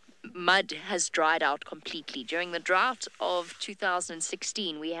mud has dried out completely. During the drought of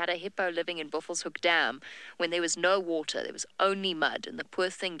 2016, we had a hippo living in Buffelshoek Dam when there was no water, there was only mud, and the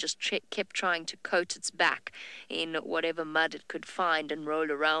poor thing just kept trying to coat its back in whatever mud it could find and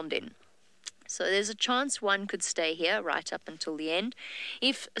roll around in. So there's a chance one could stay here right up until the end.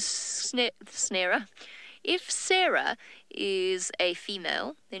 If Sarah is a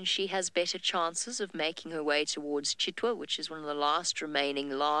female, then she has better chances of making her way towards Chitwa, which is one of the last remaining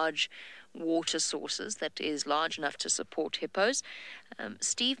large water sources that is large enough to support hippos.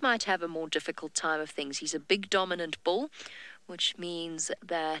 Steve might have a more difficult time of things. He's a big dominant bull, which means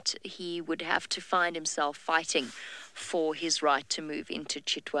that he would have to find himself fighting for his right to move into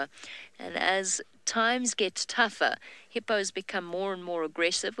Chitwa. And as times get tougher, hippos become more and more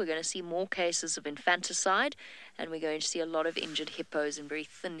aggressive. We're going to see more cases of infanticide, and we're going to see a lot of injured hippos and very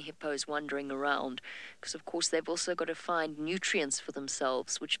thin hippos wandering around, because of course they've also got to find nutrients for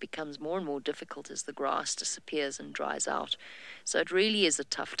themselves, which becomes more and more difficult as the grass disappears and dries out. So it really is a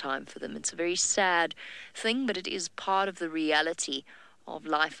tough time for them. It's a very sad thing, but it is part of the reality of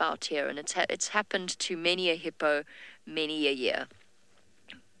life out here, and it's happened to many a hippo many a year.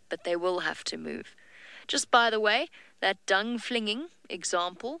 But they will have to move. Just by the way, that dung flinging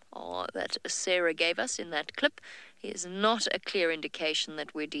example that Sarah gave us in that clip is not a clear indication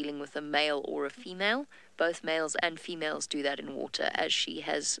that we're dealing with a male or a female. Both males and females do that in water, as she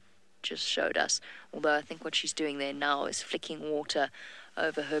has just showed us. Although I think what she's doing there now is flicking water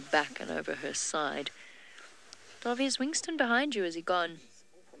over her back and over her side. Davy, is Wingston behind you? Is he gone?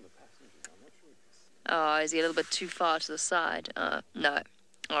 Oh, is he a little bit too far to the side? No.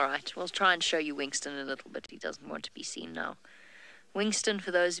 All right, we'll try and show you Wingston a little bit. He doesn't want to be seen now. Wingston,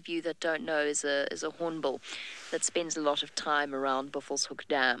 for those of you that don't know, is a hornbill that spends a lot of time around Buffelshoek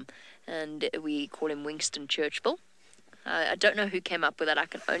Dam, and we call him Wingston Churchbill. I don't know who came up with that. I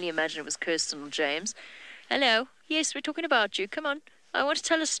can only imagine it was Kirsten or James. Hello. Yes, we're talking about you. Come on. I want to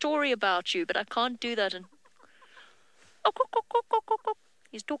tell a story about you, but I can't do that. And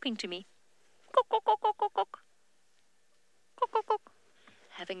he's talking to me.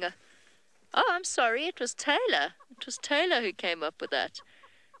 Having a... Oh, I'm sorry, it was Taylor. It was Taylor who came up with that.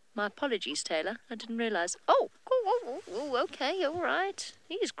 My apologies, Taylor. I didn't realize. Oh, okay, all right.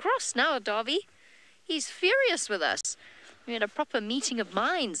 He's cross now, Davy. He's furious with us. We had a proper meeting of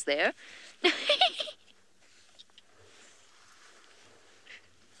minds there.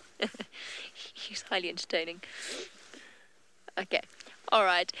 He's highly entertaining. Okay. All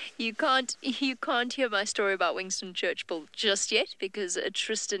right, you can't hear my story about Wingston Churchbill just yet because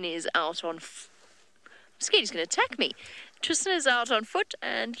Tristan is out on... I'm scared he's going to attack me. Tristan is out on foot,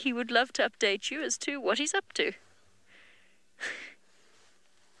 and he would love to update you as to what he's up to.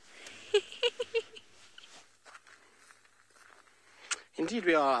 Indeed,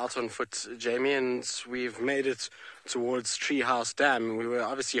 we are out on foot, Jamie, and we've made it towards Treehouse Dam. We were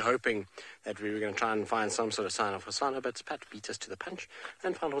obviously hoping that we were going to try and find some sort of sign of Hosanna, but Pat beat us to the punch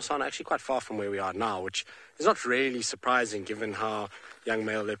and found Hosanna actually quite far from where we are now, which is not really surprising given how young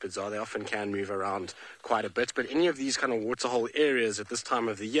male leopards are. They often can move around quite a bit, but any of these kind of waterhole areas at this time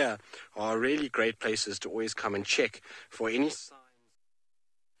of the year are really great places to always come and check for any signs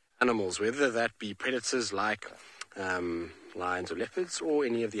of animals, whether that be predators like lions or leopards or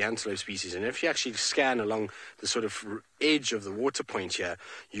any of the antelope species. And if you actually scan along the sort of edge of the water point here,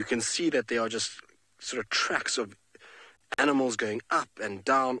 you can see that there are just sort of tracks of animals going up and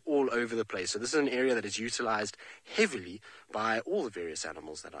down all over the place. So this is an area that is utilized heavily by all the various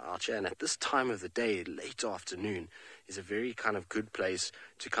animals that are out here, and at this time of the day, late afternoon, is a very kind of good place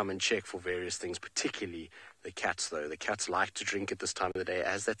to come and check for various things, particularly the cats, though. The cats like to drink at this time of the day.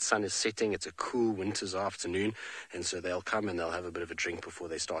 As that sun is setting, it's a cool winter's afternoon, and so they'll come and they'll have a bit of a drink before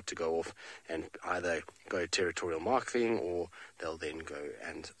they start to go off and either go territorial marking or they'll then go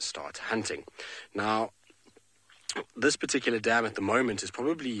and start hunting. Now, This particular dam at the moment is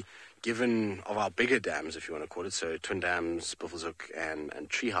probably, given of our bigger dams, if you want to call it, so Twin Dams, Buffelshoek and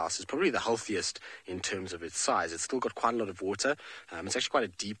Treehouse, is probably the healthiest in terms of its size. It's still got quite a lot of water. It's actually quite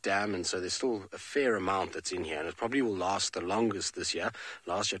a deep dam, and so there's still a fair amount that's in here, and it probably will last the longest this year.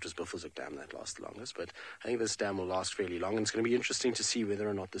 Last year it was Buffelshoek Dam that lasted the longest, but I think this dam will last fairly long, and it's going to be interesting to see whether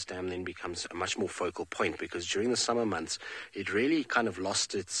or not this dam then becomes a much more focal point, because during the summer months, it really kind of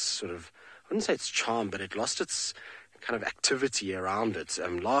lost its sort of, I wouldn't say its charm, but it lost its kind of activity around it.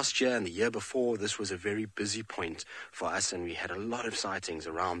 Last year and the year before, this was a very busy point for us, and we had a lot of sightings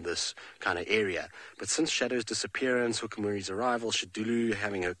around this kind of area. But since Shadow's disappearance, Hukamuri's arrival, Shadulu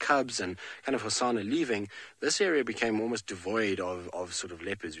having her cubs, and kind of Hosanna leaving, this area became almost devoid of sort of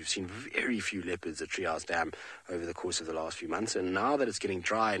leopards. We've seen very few leopards at Treehouse Dam over the course of the last few months, and now that it's getting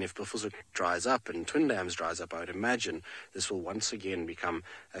dry, and if Buffelshoek dries up and Twin Dams dries up, I would imagine this will once again become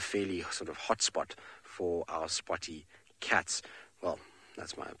a fairly sort of hot spot for our spotty cats. Well,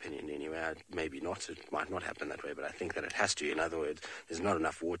 that's my opinion anyway. Maybe not. It might not happen that way, but I think that it has to. In other words, there's not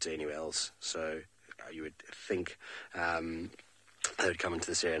enough water anywhere else. So you would think they would come into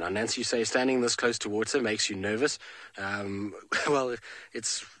this area. Now, Nancy, you say standing this close to water makes you nervous. Well,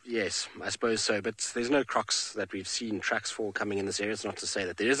 yes, I suppose so. But there's no crocs that we've seen tracks for coming in this area. It's not to say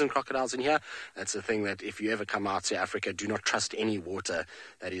that there isn't crocodiles in here. That's the thing, that if you ever come out to Africa, do not trust any water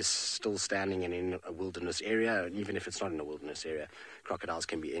that is still standing in a wilderness area. And even if it's not in a wilderness area, crocodiles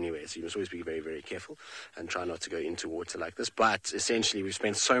can be anywhere. So you must always be very, very careful and try not to go into water like this. But essentially, we've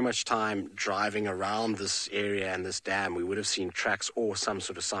spent so much time driving around this area and this dam, we would have seen tracks or some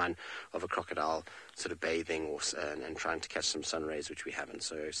sort of sign of a crocodile sort of bathing and trying to catch some sun rays, which we haven't.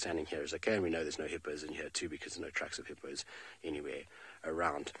 So standing here is okay, and we know there's no hippos in here too, because there's no tracks of hippos anywhere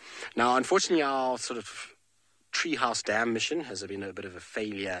around. Now, unfortunately, our sort of Treehouse Dam mission has been a bit of a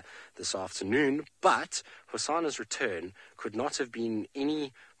failure this afternoon, but Hosanna's return could not have been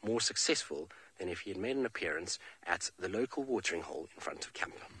any more successful than if he had made an appearance at the local watering hole in front of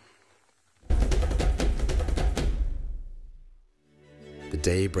camp. The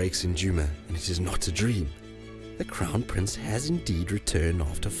day breaks in Djuma, and it is not a dream. The Crown Prince has indeed returned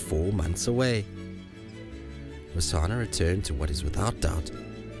after 4 months away. Hosanna returned to what is without doubt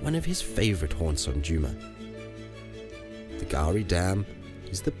one of his favourite haunts on Djuma. The Gowrie Dam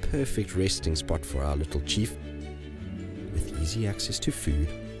is the perfect resting spot for our little chief, with easy access to food,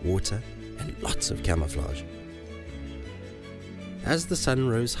 water, and lots of camouflage. As the sun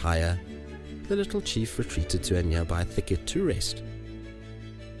rose higher, the little chief retreated to a nearby thicket to rest,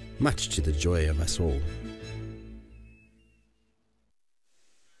 much to the joy of us all.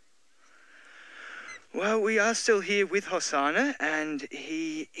 Well, we are still here with Hosanna, and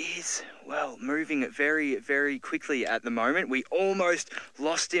he is, well, moving very, very quickly at the moment. We almost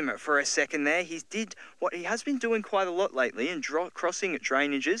lost him for a second there. He did what he has been doing quite a lot lately, and crossing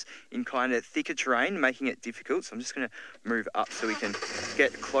drainages in kind of thicker terrain, making it difficult. So I'm just going to move up so we can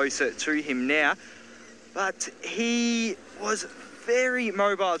get closer to him now. But he was very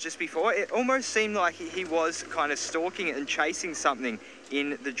mobile just before. It almost seemed like he was kind of stalking and chasing something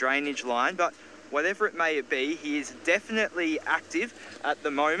in the drainage line, but whatever it may be, he is definitely active at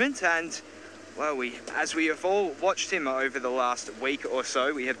the moment. And well, as we have all watched him over the last week or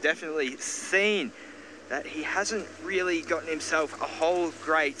so, we have definitely seen that he hasn't really gotten himself a whole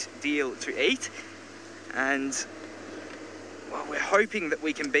great deal to eat. And well, we're hoping that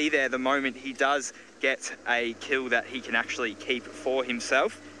we can be there the moment he does get a kill that he can actually keep for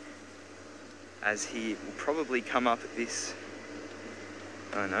himself, as he will probably come up at this,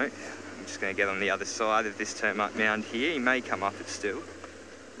 oh no, I'm just going to get on the other side of this termite mound here. He may come up it still,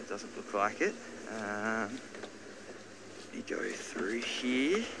 it doesn't look like it. Let me go through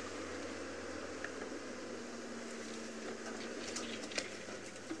here.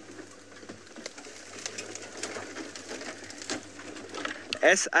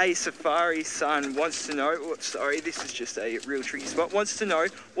 SA Safari Sun wants to know, sorry, this is just a real tricky spot, wants to know,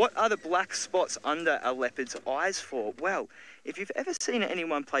 what are the black spots under a leopard's eyes for? Well, if you've ever seen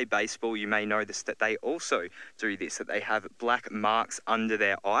anyone play baseball, you may notice that they also do this, that they have black marks under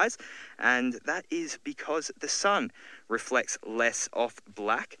their eyes, and that is because the sun reflects less off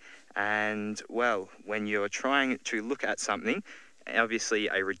black, and, well, when you're trying to look at something, obviously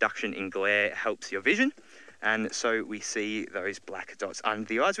a reduction in glare helps your vision. And so we see those black dots under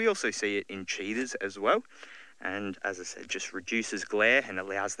the eyes. We also see it in cheetahs as well. And as I said, just reduces glare and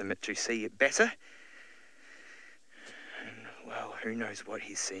allows them to see it better. And, well, who knows what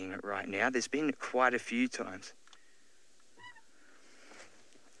he's seeing right now. There's been quite a few times.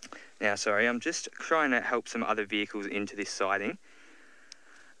 Now, sorry, I'm just trying to help some other vehicles into this sighting.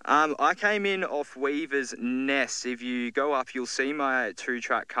 I came in off Weaver's Nest. If you go up, you'll see my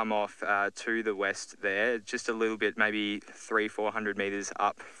 2-track come off to the west there, just a little bit, maybe 300-400 metres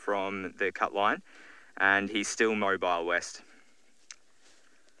up from the cut line, and he's still mobile west.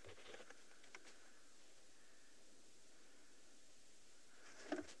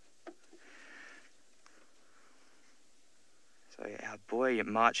 So our boy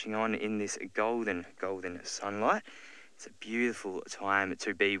marching on in this golden sunlight. It's a beautiful time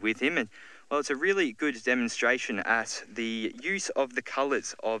to be with him, and well, it's a really good demonstration at the use of the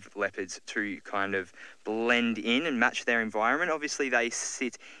colours of leopards to kind of blend in and match their environment. Obviously, they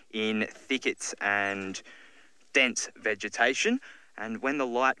sit in thickets and dense vegetation, and when the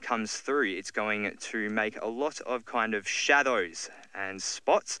light comes through, it's going to make a lot of kind of shadows and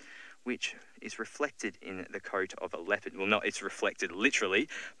spots, which is reflected in the coat of a leopard. Well, not it's reflected literally,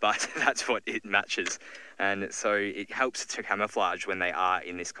 but that's what it matches. And so it helps to camouflage when they are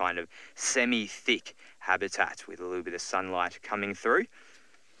in this kind of semi-thick habitat with a little bit of sunlight coming through.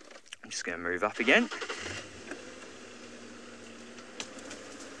 I'm just going to move up again.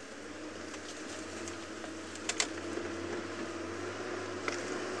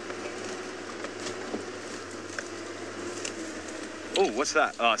 Oh, what's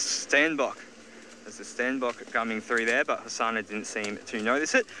that? Oh, standbok. There's a standbok coming through there, but Hasana didn't seem to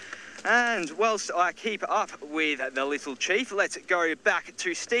notice it. And whilst I keep up with the little chief, let's go back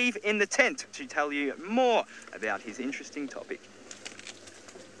to Steve in the tent to tell you more about his interesting topic.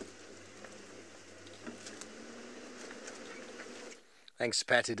 Thanks,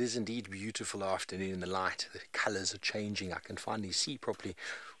 Pat. It is indeed beautiful afternoon in the light. The colours are changing. I can finally see properly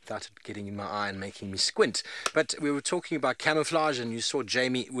without it getting in my eye and making me squint. But we were talking about camouflage, and you saw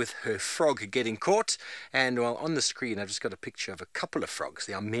Jamie with her frog getting caught. And well, on the screen, I've just got a picture of a couple of frogs.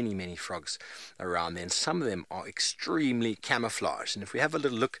 There are many, many frogs around there, and some of them are extremely camouflaged. And if we have a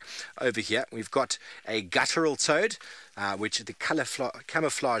little look over here, we've got a guttural toad, which the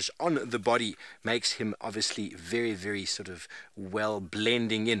camouflage on the body makes him obviously very, very sort of well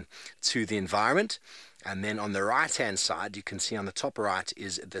blending in to the environment. And then on the right-hand side, you can see on the top right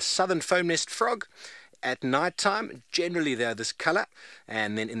is the southern foam nest frog. At night time, generally they're this color,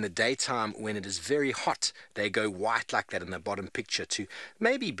 and then in the daytime, when it is very hot, they go white like that in the bottom picture to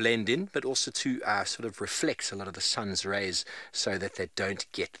maybe blend in, but also to sort of reflect a lot of the sun's rays so that they don't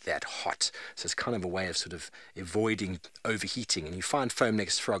get that hot. So it's kind of a way of sort of avoiding overheating. And you find foam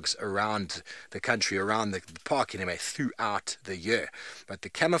nest frogs around the country, around the park anyway, throughout the year. But the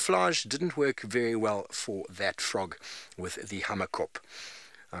camouflage didn't work very well for that frog with the hammerkop.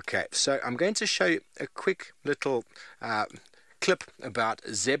 Okay, so I'm going to show you a quick little clip about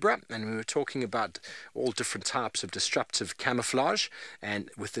zebra, and we were talking about all different types of disruptive camouflage. And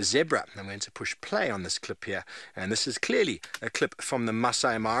with the zebra, I'm going to push play on this clip here, and this is clearly a clip from the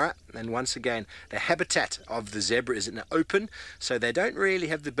Maasai Mara. And once again, the habitat of the zebra is in the open, so they don't really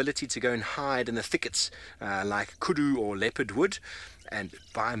have the ability to go and hide in the thickets like kudu or leopard would. And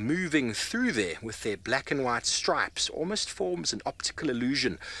by moving through there with their black and white stripes, almost forms an optical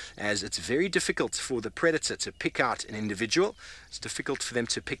illusion, as it's very difficult for the predator to pick out an individual. It's difficult for them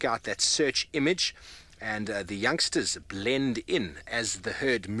to pick out that search image, and the youngsters blend in as the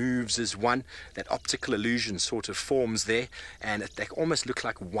herd moves as one. That optical illusion sort of forms there, and they almost look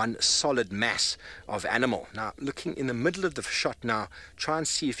like one solid mass of animal. Now, looking in the middle of the shot now, try and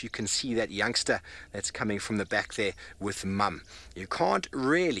see if you can see that youngster that's coming from the back there with mum. You can't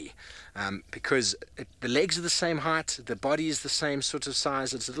really, because the legs are the same height, the body is the same sort of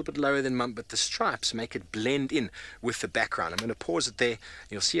size, it's a little bit lower than mum, but the stripes make it blend in with the background. I'm going to pause it there.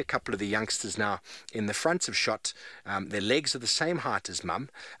 You'll see a couple of the youngsters now in the front of shot. Their legs are the same height as mum,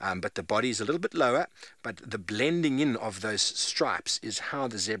 but the body is a little bit lower, but the blending in of those stripes is how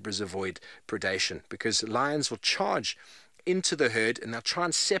the zebras avoid predation, because lions will charge into the herd and they'll try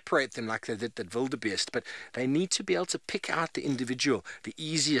and separate them like they did that wildebeest, but they need to be able to pick out the individual, the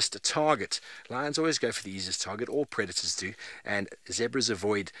easiest target. Lions always go for the easiest target, all predators do, and zebras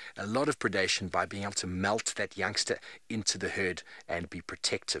avoid a lot of predation by being able to melt that youngster into the herd and be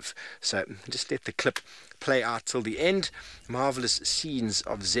protective. So just let the clip play out till the end. Marvelous scenes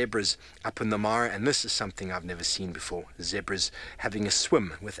of zebras up in the Mara, and this is something I've never seen before. Zebras having a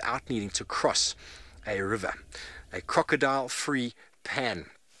swim without needing to cross a river. A crocodile-free pan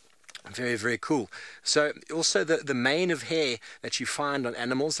Very, very cool. So also the mane of hair that you find on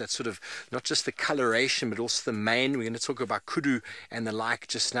animals, that's sort of not just the coloration, but also the mane. We're going to talk about kudu and the like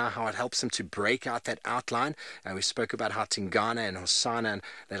just now, how it helps them to break out that outline. We spoke about how Tingana and Hosana, and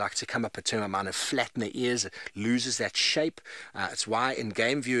they like to come up a term amount of flatten their ears, it loses that shape. It's why in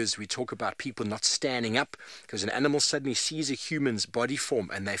game viewers we talk about people not standing up, because an animal suddenly sees a human's body form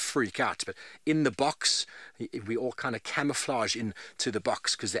and they freak out. But in the box, we all kind of camouflage into the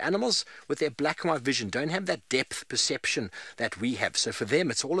box, because the animals with their black and white vision don't have that depth perception that we have. So for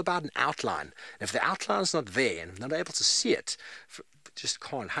them, it's all about an outline. If the outline's not there and not able to see it, just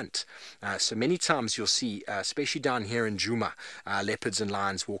can't hunt. So many times you'll see, especially down here in Djuma, leopards and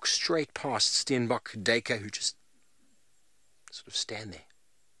lions walk straight past Steenbok, Deka, who just sort of stand there.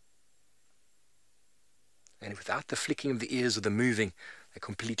 And without the flicking of the ears or the moving, they're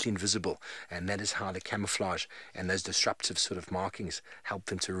completely invisible, and that is how the camouflage and those disruptive sort of markings help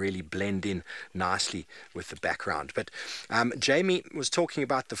them to really blend in nicely with the background. But Jamie was talking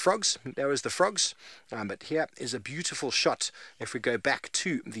about the frogs. There was the frogs, but here is a beautiful shot. If we go back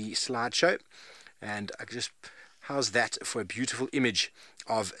to the slideshow, and I just, how's that for a beautiful image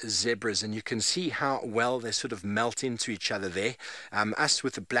of zebras, and you can see how well they sort of melt into each other there. Us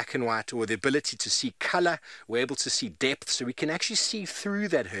with the black and white, or the ability to see color, we're able to see depth, so we can actually see through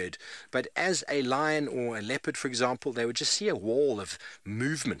that herd. But as a lion or a leopard, for example, they would just see a wall of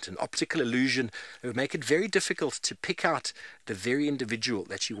movement, an optical illusion. It would make it very difficult to pick out the very individual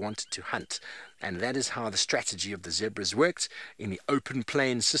that you wanted to hunt. And that is how the strategy of the zebras worked in the open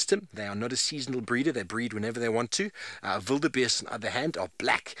plain system. They are not a seasonal breeder. They breed whenever they want to. Wildebeest, on the other hand, are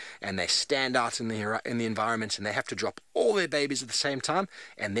black, and they stand out in the environment, and they have to drop all their babies at the same time.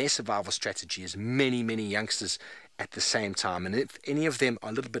 And their survival strategy is many, many youngsters at the same time. And if any of them are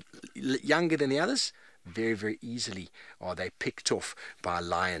a little bit younger than the others, very, very easily are they picked off by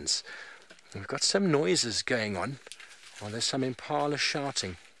lions. And we've got some noises going on. There's some impala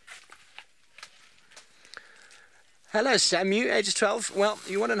shouting. Hello, Samu, age 12. Well,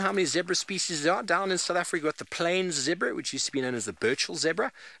 you want to know how many zebra species there are? Down in South Africa, we've got the plains zebra, which used to be known as the Birchall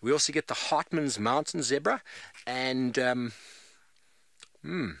zebra. We also get the Hartman's mountain zebra. And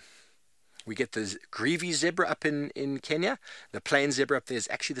we get the greavy zebra up in Kenya. The plain zebra up there is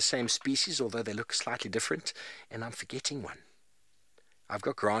actually the same species, although they look slightly different. And I'm forgetting one. I've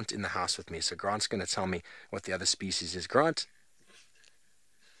got Grant in the house with me, so Grant's going to tell me what the other species is. Grant?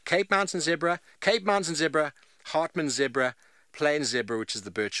 Cape Mountain zebra, Hartman zebra, plain zebra, which is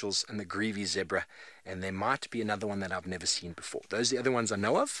the Birchalls, and the greavy zebra. And there might be another one that I've never seen before. Those are the other ones I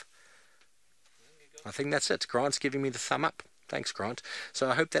know of. I think that's it. Grant's giving me the thumb up. Thanks, Grant. So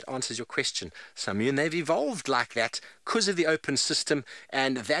I hope that answers your question, Samu. And they've evolved like that because of the open system,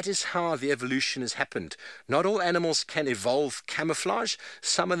 and that is how the evolution has happened. Not all animals can evolve camouflage.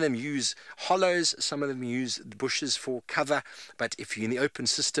 Some of them use hollows, some of them use the bushes for cover, but if you're in the open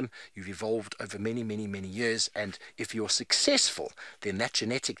system, you've evolved over many, many, many years, and if you're successful, then that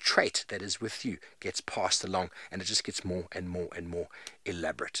genetic trait that is with you gets passed along, and it just gets more and more and more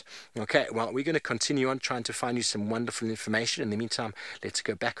elaborate. Okay, well, we're going to continue on trying to find you some wonderful information. In the meantime, let's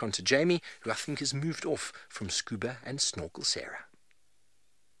go back on to Jamie, who I think has moved off from scuba and snorkel Sarah.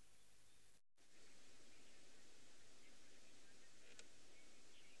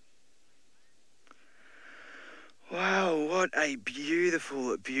 Wow, what a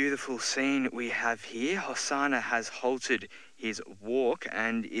beautiful, beautiful scene we have here. Hosana has halted his walk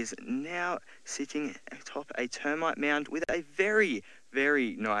and is now sitting atop a termite mound with a very,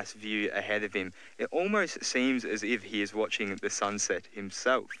 very nice view ahead of him. It almost seems as if he is watching the sunset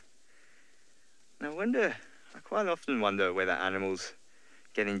himself. And I quite often wonder whether animals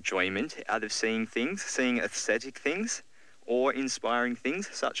get enjoyment out of seeing things, seeing aesthetic things, or inspiring things,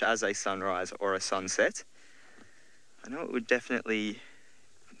 such as a sunrise or a sunset. I know it would definitely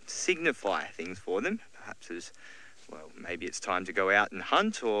signify things for them, perhaps as, well, maybe it's time to go out and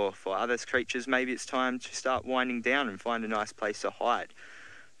hunt, or for other creatures, maybe it's time to start winding down and find a nice place to hide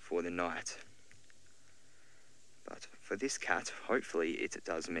for the night. But for this cat, hopefully it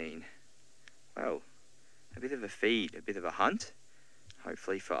does mean, well, a bit of a feed, a bit of a hunt,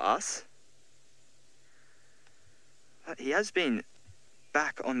 hopefully for us. But he has been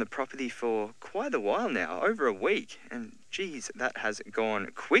back on the property for quite a while now, over a week, and geez, that has gone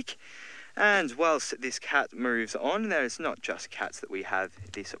quick. And whilst this cat moves on, there's not just cats that we have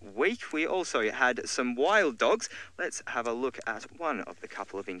this week, we also had some wild dogs. Let's have a look at one of the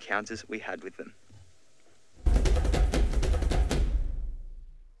couple of encounters we had with them.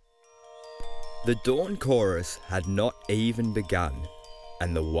 The dawn chorus had not even begun,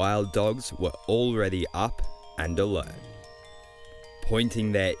 and the wild dogs were already up and alert.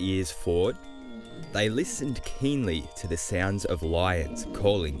 Pointing their ears forward, they listened keenly to the sounds of lions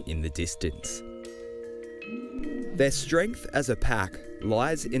calling in the distance. Their strength as a pack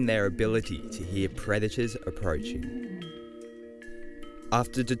lies in their ability to hear predators approaching.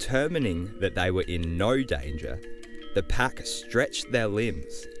 After determining that they were in no danger, the pack stretched their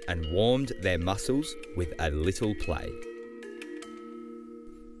limbs and warmed their muscles with a little play.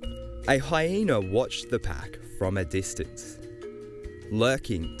 A hyena watched the pack from a distance,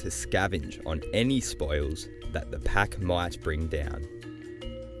 lurking to scavenge on any spoils that the pack might bring down.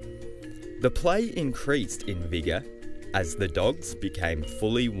 The play increased in vigour as the dogs became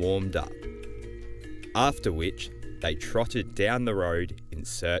fully warmed up, after which they trotted down the road in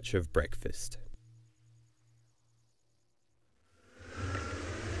search of breakfast.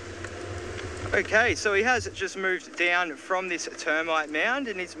 Okay, so he has just moved down from this termite mound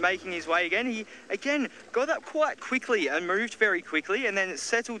and is making his way again. He, again, got up quite quickly and moved very quickly and then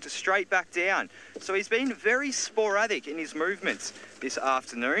settled straight back down. So he's been very sporadic in his movements this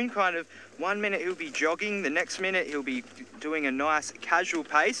afternoon. Kind of 1 minute he'll be jogging, the next minute he'll be doing a nice casual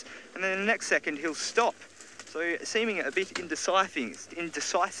pace, and then the next second he'll stop. So seeming a bit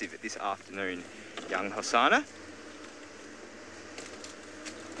indecisive this afternoon, young Hosanna.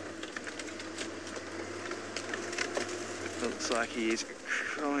 Looks like he is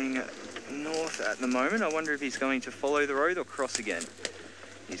going north at the moment. I wonder if he's going to follow the road or cross again.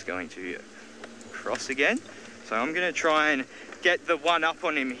 He's going to cross again. So I'm going to try and get the one up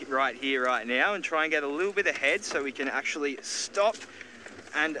on him right here, right now, and try and get a little bit ahead so we can actually stop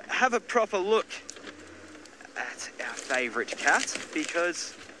and have a proper look at our favourite cat,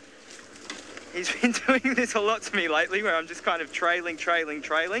 because he's been doing this a lot to me lately, where I'm just kind of trailing. So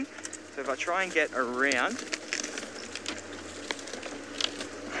if I try and get around...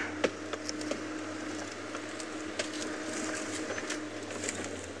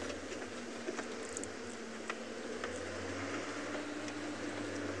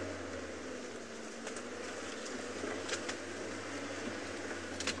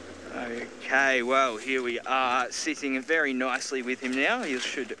 Okay, well, here we are sitting very nicely with him now. He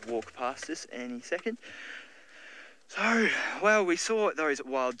should walk past us any second. So, well, we saw those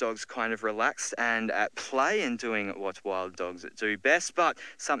wild dogs kind of relaxed and at play and doing what wild dogs do best, but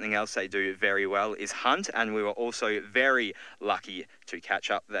something else they do very well is hunt, and we were also very lucky to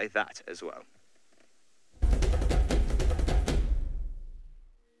catch up with that as well.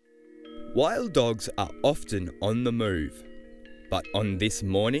 Wild dogs are often on the move, but on this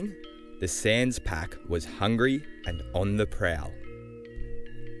morning, the Sands pack was hungry and on the prowl.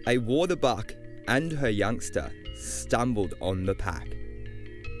 A waterbuck and her youngster stumbled on the pack.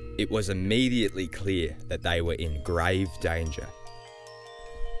 It was immediately clear that they were in grave danger.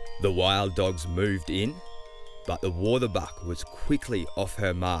 The wild dogs moved in, but the waterbuck was quickly off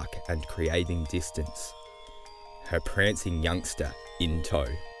her mark and creating distance, her prancing youngster in tow.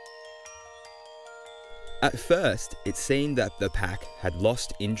 At first, it seemed that the pack had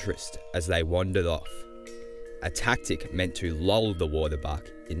lost interest as they wandered off, a tactic meant to lull the waterbuck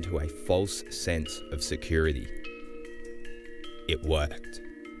into a false sense of security. It worked.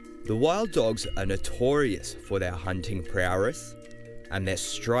 The wild dogs are notorious for their hunting prowess, and their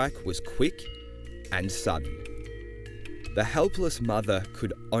strike was quick and sudden. The helpless mother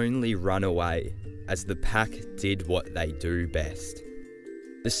could only run away as the pack did what they do best.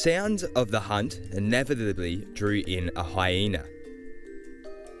 The sounds of the hunt inevitably drew in a hyena,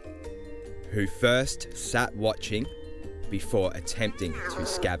 who first sat watching before attempting to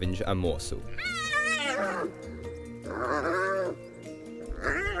scavenge a morsel.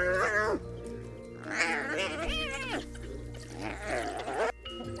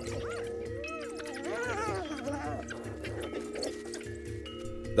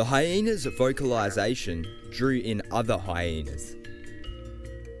 The hyena's vocalization drew in other hyenas,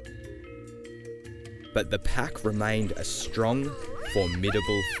 but the pack remained a strong,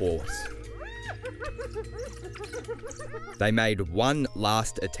 formidable force. They made one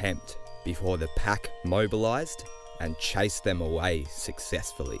last attempt before the pack mobilised and chased them away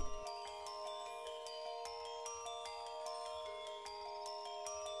successfully.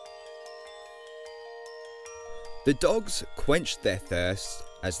 The dogs quenched their thirst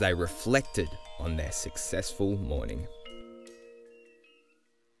as they reflected on their successful morning.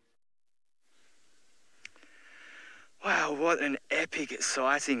 Wow, what an epic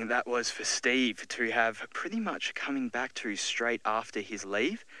sighting that was for Steve to have pretty much coming back to straight after his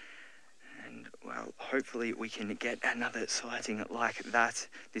leave. And, well, hopefully we can get another sighting like that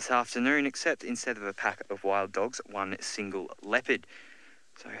this afternoon, except instead of a pack of wild dogs, one single leopard.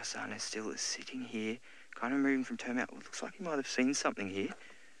 So Hosanna still is sitting here kind of moving from turn out. It looks like he might have seen something here.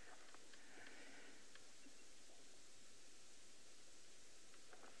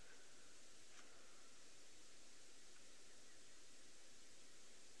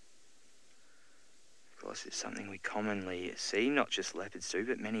 Of course, it's something we commonly see, not just leopards do,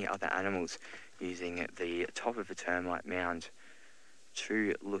 but many other animals using the top of a termite mound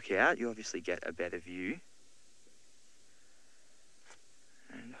to look out. You obviously get a better view.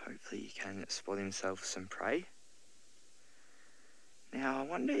 And hopefully he can spot himself some prey. Now, I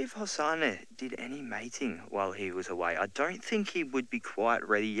wonder if Hosanna did any mating while he was away. I don't think he would be quite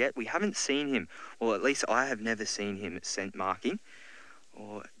ready yet. We haven't seen him, or at least I have never seen him scent marking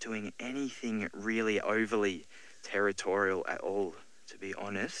or doing anything really overly territorial at all, to be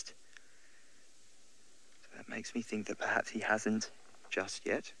honest. So that makes me think that perhaps he hasn't just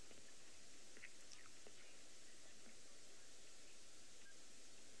yet.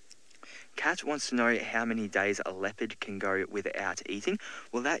 Kat wants to know how many days a leopard can go without eating.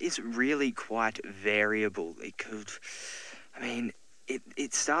 Well, that is really quite variable. It could, I mean,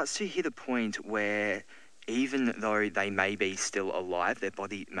 it starts to hit a point where even though they may be still alive, their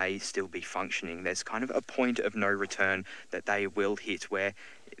body may still be functioning, there's kind of a point of no return that they will hit where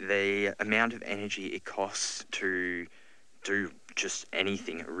the amount of energy it costs to do just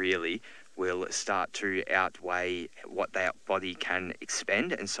anything really will start to outweigh what their body can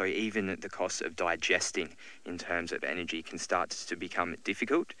expend, and so even the cost of digesting in terms of energy can start to become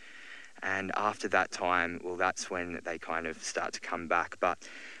difficult. And after that time, well, that's when they kind of start to come back. But,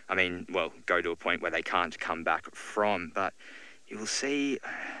 I mean, well, go to a point where they can't come back from. But you'll see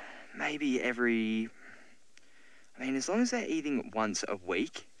maybe every... I mean, as long as they're eating once a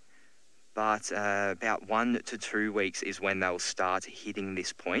week, but about 1 to 2 weeks is when they'll start hitting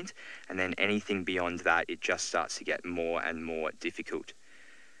this point. And then anything beyond that, it just starts to get more and more difficult.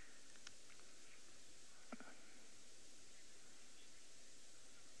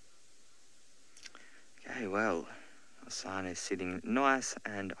 Okay, well, Hassan is sitting nice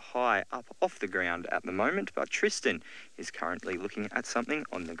and high up off the ground at the moment, but Tristan is currently looking at something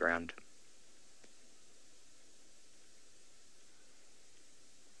on the ground.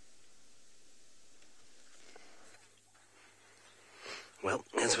 Well,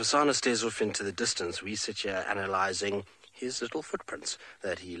 as Hosanna stares off into the distance, we sit here analysing his little footprints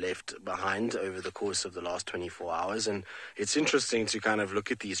that he left behind over the course of the last 24 hours. And it's interesting to kind of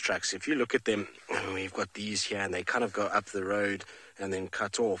look at these tracks. If you look at them, we've got these here, and they kind of go up the road and then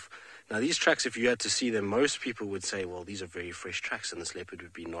cut off. Now, these tracks, if you had to see them, most people would say, well, these are very fresh tracks and this leopard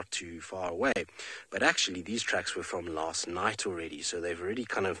would be not too far away. But actually, these tracks were from last night already, so they've already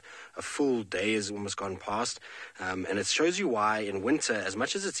kind of, a full day has almost gone past. And it shows you why in winter, as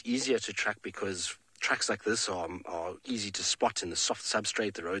much as it's easier to track because tracks like this are easy to spot in the soft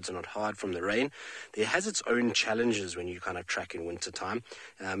substrate, the roads are not hard from the rain, there has its own challenges when you kind of track in winter time.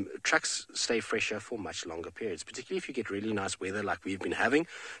 Tracks stay fresher for much longer periods, particularly if you get really nice weather like we've been having,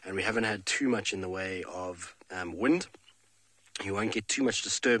 and we haven't had too much in the way of wind. You won't get too much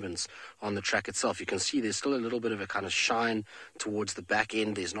disturbance on the track itself. You can see there's still a little bit of a kind of shine towards the back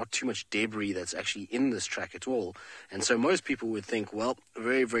end. There's not too much debris that's actually in this track at all. And so most people would think, well, a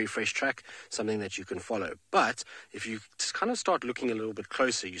very, very fresh track, something that you can follow. But if you just kind of start looking a little bit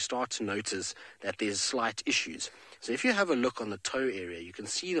closer, you start to notice that there's slight issues. So if you have a look on the toe area, you can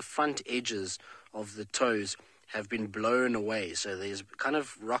see the front edges of the toes have been blown away. So there's kind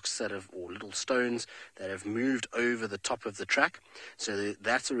of rocks that have, or little stones that have moved over the top of the track. So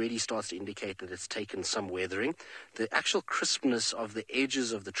that already starts to indicate that it's taken some weathering. The actual crispness of the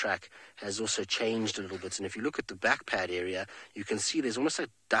edges of the track has also changed a little bit. And if you look at the back pad area, you can see there's almost a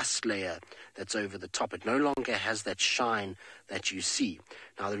dust layer that's over the top. It no longer has that shine that you see.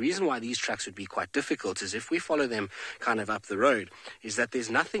 Now, the reason why these tracks would be quite difficult is if we follow them kind of up the road, is that there's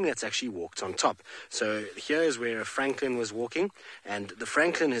nothing that's actually walked on top. So here is where a francolin was walking, and the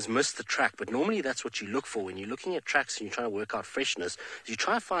francolin has missed the track, but normally that's what you look for when you're looking at tracks and you're trying to work out freshness, is you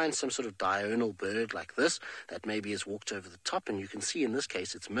try to find some sort of diurnal bird like this that maybe has walked over the top, and you can see in this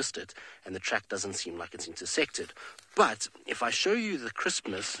case it's missed it, and the track doesn't seem like it's intersected. But if I show you the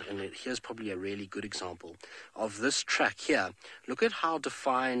crispness, and here's probably a really good example of this track here, look at how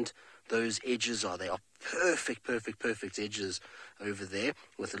defined those edges are. They are perfect edges over there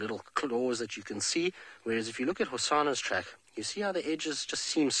with the little claws that you can see. Whereas if you look at Hosanna's track, you see how the edges just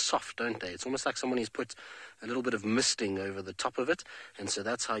seem soft, don't they? It's almost like somebody's put a little bit of misting over the top of it. And so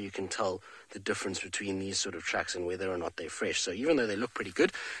that's how you can tell the difference between these sort of tracks and whether or not they're fresh. So even though they look pretty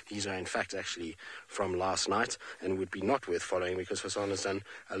good, these are in fact actually from last night and would be not worth following because Hosanna's done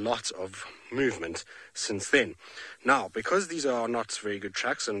a lot of movement since then. Now, because these are not very good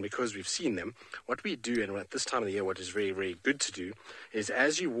tracks and because we've seen them, what we do do, and at this time of the year, what is very, very good to do, is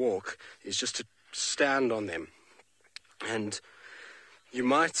as you walk, is just to stand on them. And you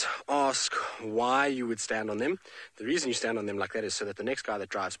might ask why you would stand on them. The reason you stand on them like that is so that the next guy that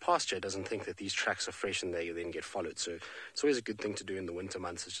drives past you doesn't think that these tracks are fresh and they then get followed. So it's always a good thing to do in the winter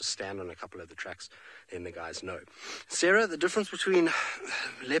months, is just stand on a couple of the tracks, then the guys know. Sarah, the difference between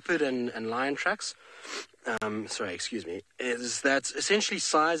leopard and lion tracks, is that essentially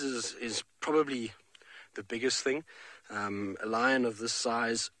size is probably the biggest thing. A lion of this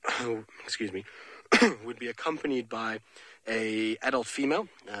size, would be accompanied by a adult female,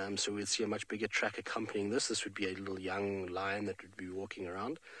 so we'd see a much bigger track accompanying this. This would be a little young lion that would be walking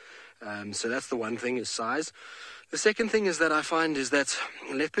around. So that's the one thing, is size. The second thing is that I find is that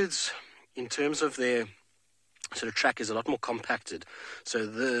leopards, in terms of their sort of track, is a lot more compacted. So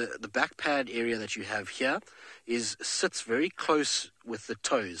the back pad area that you have here sits very close with the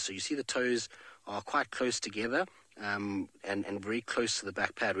toes. So you see the toes are quite close together. And very close to the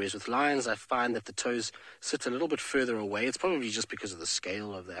back pad, whereas with lions I find that the toes sit a little bit further away. It's probably just because of the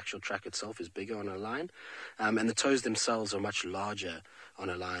scale of the actual track itself is bigger on a lion, and the toes themselves are much larger on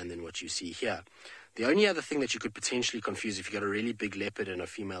a lion than what you see here. The only other thing that you could potentially confuse if you got a really big leopard and a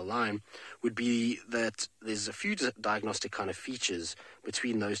female lion would be that there's a few diagnostic kind of features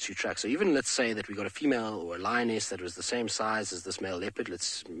between those two tracks. So even let's say that we got a female or a lioness that was the same size as this male leopard.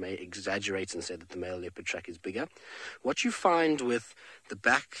 Let's exaggerate and say that the male leopard track is bigger. What you find with the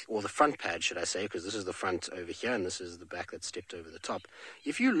back, or the front pad, should I say, because this is the front over here and this is the back that stepped over the top.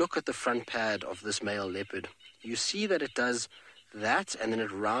 If you look at the front pad of this male leopard, you see that it does that, and then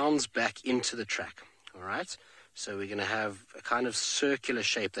it rounds back into the track. All right, so we're going to have a kind of circular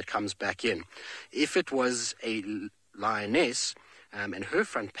shape that comes back in. If it was a lioness and her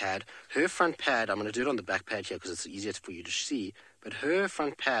front pad, I'm going to do it on the back pad here because it's easier for you to see, but her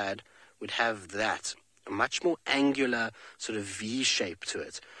front pad would have that, a much more angular sort of V shape to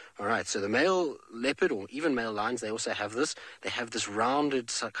it. All right, so the male leopard, or even male lions, they also have this. They have this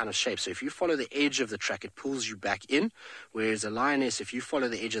rounded kind of shape. So if you follow the edge of the track, it pulls you back in, whereas a lioness, if you follow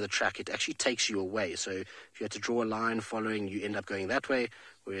the edge of the track, it actually takes you away. So if you had to draw a line following, you end up going that way,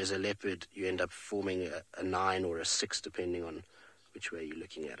 whereas a leopard, you end up forming a 9 or a 6, depending on which way you're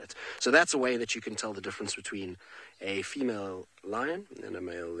looking at it. So that's a way that you can tell the difference between a female lion and a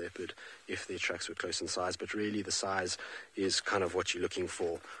male leopard if their tracks were close in size. But really the size is kind of what you're looking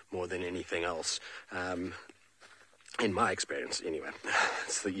for more than anything else. In my experience, anyway.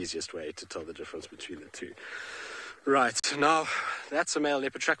 It's the easiest way to tell the difference between the two. Right, now that's a male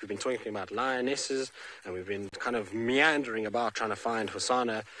leopard track. We've been talking about lionesses, and we've been kind of meandering about trying to find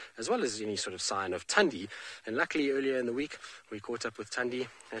Hosanna, as well as any sort of sign of Tundi. And luckily earlier in the week, we caught up with Tundi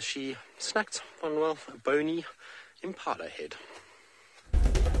as she snacked on, well, a bony impala head.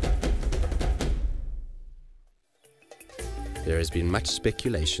 There has been much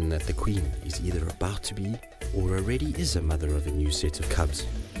speculation that the queen is either about to be or already is a mother of a new set of cubs.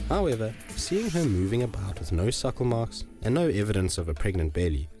 However, seeing her moving about with no suckle marks and no evidence of a pregnant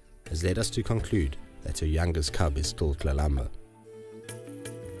belly has led us to conclude that her youngest cub is still Tlalamba.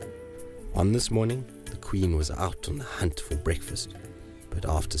 On this morning, the queen was out on the hunt for breakfast, but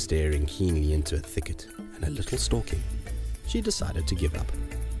after staring keenly into a thicket and a little stalking, she decided to give up.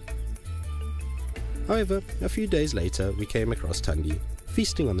 However, a few days later, we came across Tundi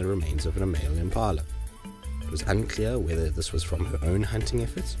feasting on the remains of a male impala. It was unclear whether this was from her own hunting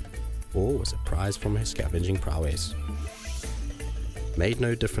efforts or was a prize from her scavenging prowess. Made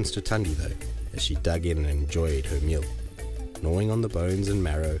no difference to Tundi though, as she dug in and enjoyed her meal, gnawing on the bones and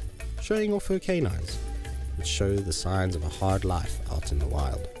marrow, showing off her canines, which show the signs of a hard life out in the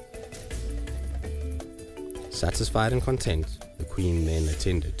wild. Satisfied and content, the queen then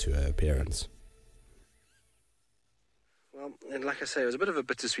attended to her appearance. Well, and like I say, it was a bit of a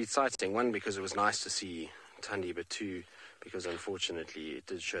bittersweet sighting. One, because it was nice to see Tundi, but two, because unfortunately it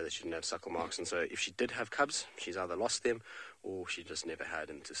did show that she didn't have suckle marks, and so if she did have cubs, she's either lost them or she just never had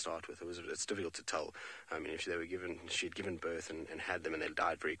them to start with. It's difficult to tell. I mean, if she had given birth and had them and they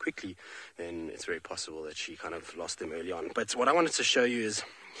died very quickly, then it's very possible that she kind of lost them early on. But what I wanted to show you is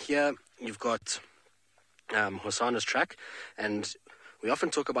here you've got Hosanna's track, and we often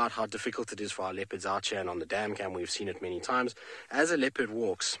talk about how difficult it is for our leopards out here, and on the dam cam we've seen it many times. As a leopard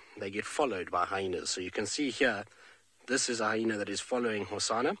walks, they get followed by hyenas. So you can see here, This is a hyena that is following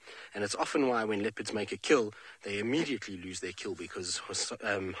Hosanna, and it's often why when leopards make a kill, they immediately lose their kill because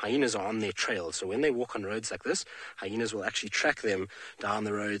hyenas are on their trail. So when they walk on roads like this, hyenas will actually track them down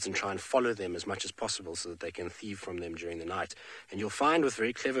the roads and try and follow them as much as possible so that they can thieve from them during the night. And you'll find with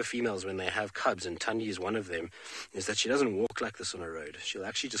very clever females when they have cubs, and Tundi is one of them, is that she doesn't walk like this on a road. She'll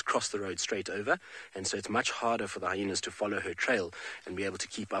actually just cross the road straight over, and so it's much harder for the hyenas to follow her trail and be able to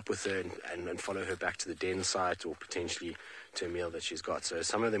keep up with her and follow her back to the den site or potentially to a meal that she's got. So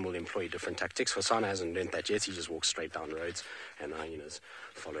some of them will employ different tactics. Hosanna hasn't learned that yet. He just walks straight down roads and hyenas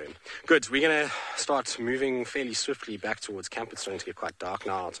follow him. Good. We're going to start moving fairly swiftly back towards camp. It's starting to get quite dark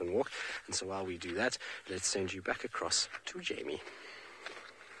now out on walk. And so while we do that, let's send you back across to Jamie.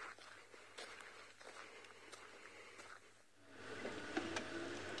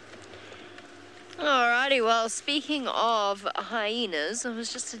 Alrighty, well, speaking of hyenas, I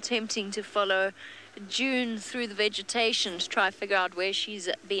was just attempting to follow June through the vegetation to try to figure out where she's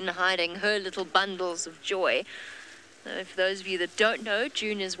been hiding her little bundles of joy. For those of you that don't know,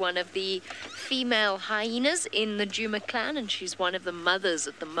 June is one of the female hyenas in the Djuma clan, and she's one of the mothers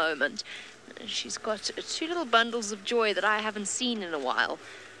at the moment. She's got 2 little bundles of joy that I haven't seen in a while.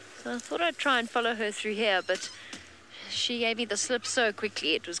 So I thought I'd try and follow her through here, but she gave me the slip so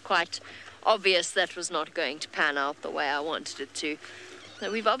quickly it was quite obvious that was not going to pan out the way I wanted it to.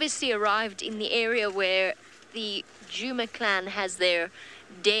 So we've obviously arrived in the area where the Djuma clan has their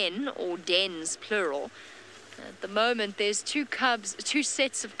den, or dens plural. At the moment there's 2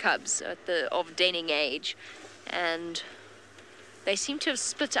 sets of cubs of denning age, and they seem to have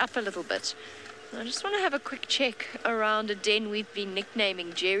split up a little bit. I just want to have a quick check around a den we've been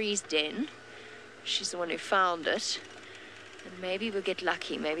nicknaming Jerry's Den. She's the one who found it. And maybe we'll get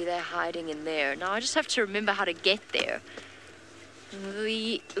lucky. Maybe they're hiding in there. Now I just have to remember how to get there.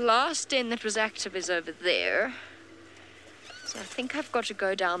 The last den that was active is over there. So I think I've got to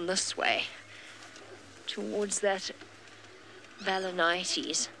go down this way towards that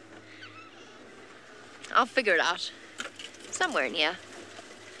Balanites. I'll figure it out. Somewhere in here.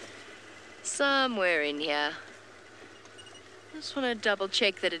 Somewhere in here. I just want to double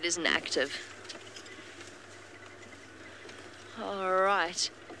check that it isn't active. Alright.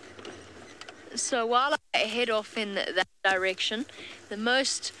 So while I head off in that direction, the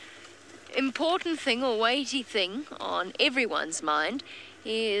most important thing or weighty thing on everyone's mind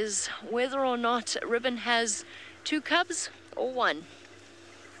is whether or not Ribbon has 2 cubs or 1.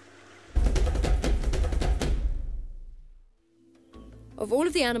 Of all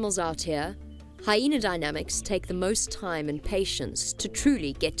of the animals out here, hyena dynamics take the most time and patience to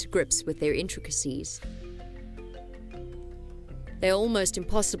truly get to grips with their intricacies. They're almost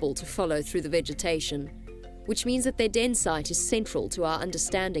impossible to follow through the vegetation, which means that their den site is central to our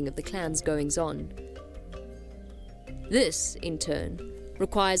understanding of the clan's goings-on. This, in turn,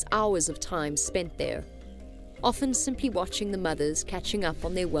 requires hours of time spent there, often simply watching the mothers catching up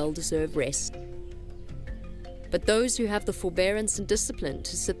on their well-deserved rest. But those who have the forbearance and discipline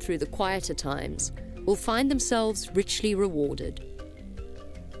to sit through the quieter times will find themselves richly rewarded.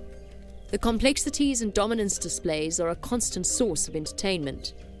 The complexities and dominance displays are a constant source of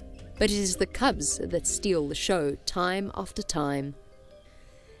entertainment, but it is the cubs that steal the show time after time.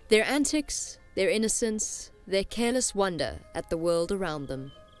 Their antics, their innocence, their careless wonder at the world around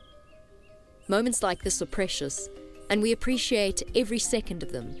them. Moments like this are precious, and we appreciate every second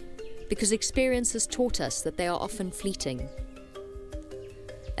of them, because experience has taught us that they are often fleeting.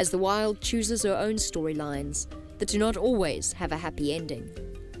 As the wild chooses her own storylines that do not always have a happy ending.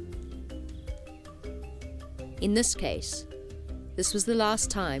 In this case, this was the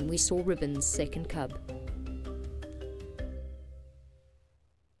last time we saw Ribbon's second cub.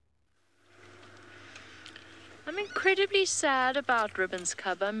 I'm incredibly sad about Ribbon's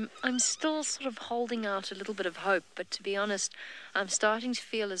cub. I'm still sort of holding out a little bit of hope, but to be honest, I'm starting to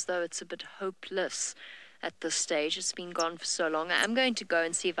feel as though it's a bit hopeless at this stage. It's been gone for so long. I'm going to go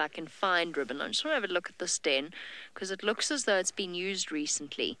and see if I can find Ribbon. I just want to have a look at this den, because it looks as though it's been used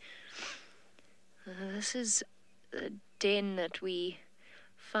recently. This is a den that we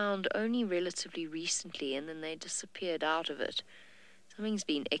found only relatively recently, and then they disappeared out of it. Something's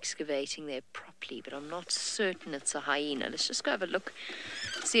been excavating there properly, but I'm not certain it's a hyena. Let's just go have a look,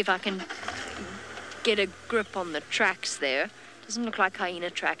 see if I can get a grip on the tracks there. Doesn't look like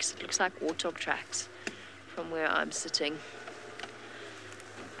hyena tracks, it looks like warthog tracks from where I'm sitting.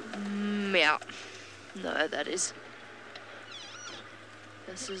 Yeah. No, this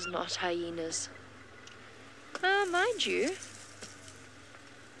is not hyenas. Mind you,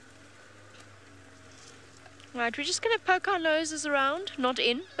 Right, we're just going to poke our noses around, not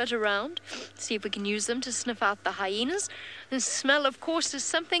in, but around, see if we can use them to sniff out the hyenas. The smell, of course, is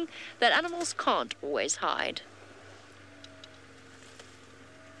something that animals can't always hide.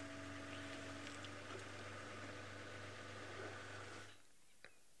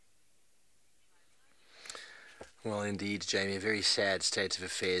 Well, indeed, Jamie, a very sad state of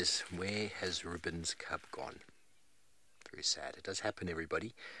affairs. Where has Ribbon's cub gone? Very sad. It does happen,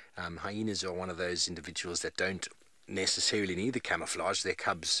 everybody. Hyenas are one of those individuals that don't necessarily need the camouflage. Their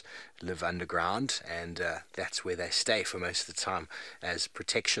cubs live underground, and that's where they stay for most of the time as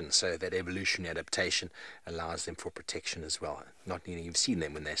protection. So that evolutionary adaptation allows them for protection as well. Not needing, you've seen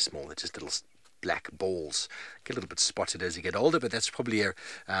them when they're small. They're just little black balls. Get a little bit spotted as you get older, but that's probably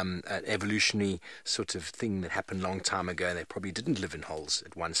an evolutionary sort of thing that happened a long time ago, and they probably didn't live in holes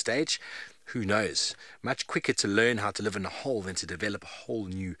at one stage. Who knows? Much quicker to learn how to live in a hole than to develop a whole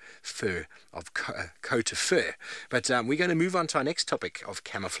new coat of fur. But we're going to move on to our next topic of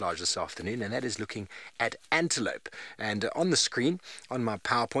camouflage this afternoon, and that is looking at antelope. And on the screen, on my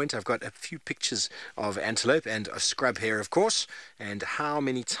PowerPoint, I've got a few pictures of antelope and a scrub hare, of course. And how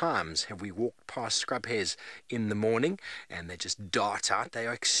many times have we walked past scrub hares in the morning, and they just dart out? They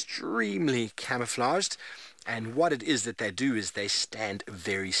are extremely camouflaged. And what it is that they do is they stand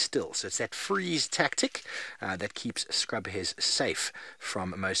very still. So it's that freeze tactic that keeps scrub hares safe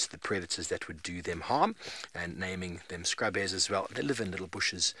from most of the predators that would do them harm. And naming them scrub hares as well, they live in little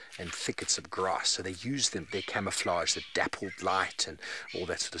bushes and thickets of grass. So they use their camouflage, the dappled light and all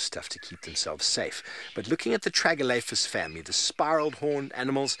that sort of stuff to keep themselves safe. But looking at the Tragelaphus family, the spiraled horned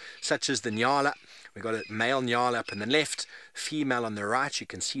animals such as the Nyala, we've got a male Nyala up on the left, female on the right. You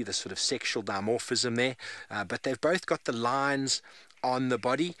can see the sort of sexual dimorphism there. But they've both got the lines on the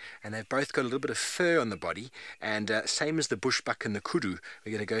body, and they've both got a little bit of fur on the body, and same as the bushbuck and the kudu.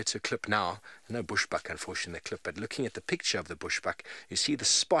 We're going to go to a clip now. No bushbuck, unfortunately, in the clip, but looking at the picture of the bushbuck, you see the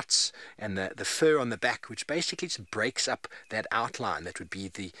spots and the fur on the back, which basically just breaks up that outline. That would be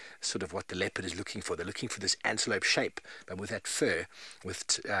the sort of what the leopard is looking for. They're looking for this antelope shape, but with that fur,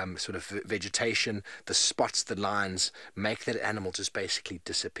 with sort of vegetation, the spots, the lines, make that animal just basically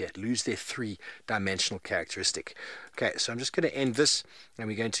disappear, lose their three-dimensional characteristic. Okay, so I'm just going to end this, and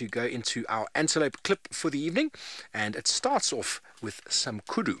we're going to go into our antelope clip for the evening, and it starts off with some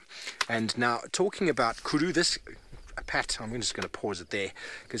kudu. And now, talking about kudu, this Pat, I'm just going to pause it there,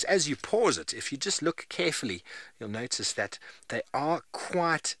 because as you pause it, if you just look carefully, you'll notice that they are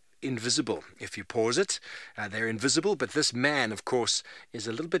quite invisible. If you pause it, they're invisible, but this man, of course, is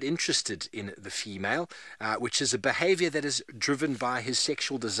a little bit interested in the female, which is a behavior that is driven by his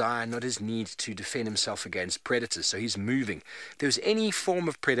sexual desire, not his need to defend himself against predators. So he's moving. If there's any form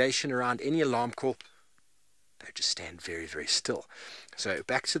of predation around, any alarm call, they just stand very, very still. So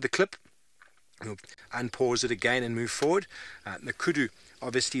back to the clip. We'll unpause it again and move forward. The kudu,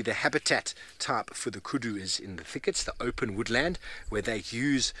 obviously the habitat type for the kudu is in the thickets, the open woodland, where they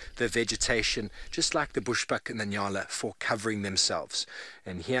use the vegetation just like the bushbuck and the Nyala for covering themselves.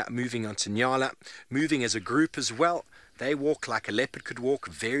 And here, moving on to Nyala, moving as a group as well. They walk like a leopard could walk,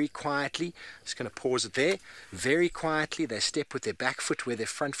 very quietly. Just going to pause it there. Very quietly, they step with their back foot where their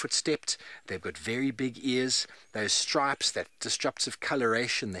front foot stepped. They've got very big ears. Those stripes, that disruptive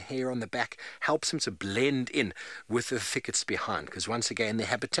coloration, the hair on the back, helps them to blend in with the thickets behind. Because once again, their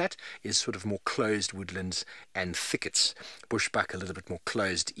habitat is sort of more closed woodlands and thickets. Bushbuck a little bit more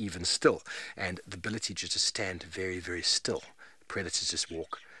closed even still. And the ability to just stand very, very still. Predators just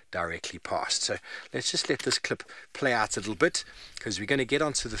walk directly past. So let's just let this clip play out a little bit, because we're going to get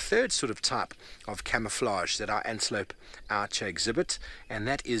on to the third sort of type of camouflage that our antelope archer exhibit, and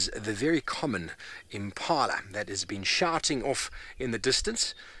that is the very common impala that has been shouting off in the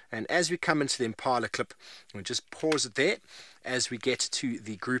distance. And as we come into the impala clip, we'll just pause it there as we get to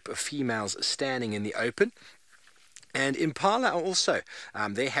the group of females standing in the open. And impala are also,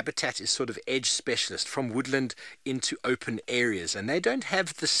 their habitat is sort of edge specialist, from woodland into open areas. And they don't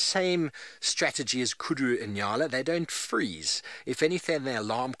have the same strategy as kudu and Nyala. They don't freeze. If anything, they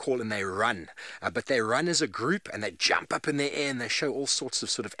alarm call and they run. But they run as a group, and they jump up in the air, and they show all sorts of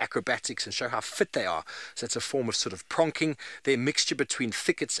sort of acrobatics and show how fit they are. So it's a form of sort of pronking. They're a mixture between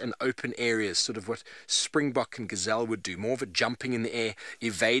thickets and open areas, sort of what springbok and gazelle would do. More of a jumping in the air,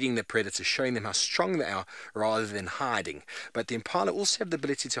 evading the predator, showing them how strong they are rather than hiding. But the impala also have the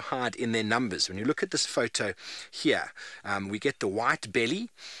ability to hide in their numbers. When you look at this photo here, we get the white belly,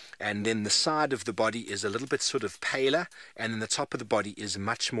 and then the side of the body is a little bit sort of paler, and then the top of the body is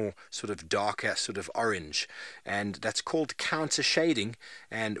much more sort of darker, sort of orange. And that's called counter shading,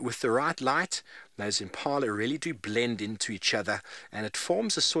 and with the right light, Those impala really do blend into each other, and it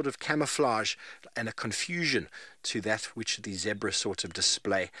forms a sort of camouflage and a confusion to that which the zebra sort of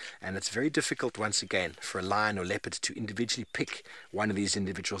display. And it's very difficult, once again, for a lion or leopard to individually pick one of these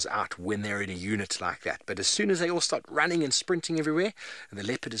individuals out when they're in a unit like that. But as soon as they all start running and sprinting everywhere, the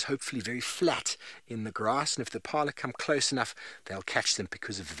leopard is hopefully very flat in the grass, and if the impala come close enough, they'll catch them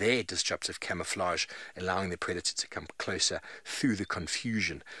because of their disruptive camouflage, allowing the predator to come closer through the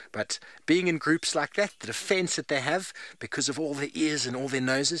confusion. But being in groups like that, the defense that they have, because of all their ears and all their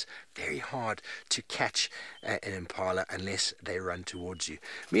noses, very hard to catch an impala unless they run towards you.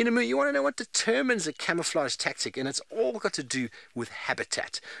 Minamu, you want to know what determines a camouflage tactic, and it's all got to do with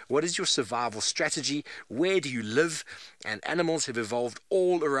habitat. What is your survival strategy? Where do you live? And animals have evolved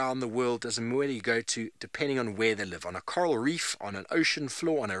all around the world. Doesn't matter where you go to, depending on where they live. On a coral reef, on an ocean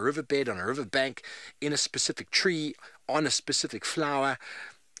floor, on a riverbed, on a riverbank, in a specific tree, on a specific flower.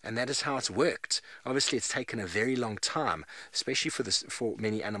 And that is how it's worked. Obviously, it's taken a very long time, especially for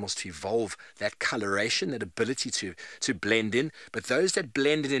many animals, to evolve that coloration, that ability to blend in. But those that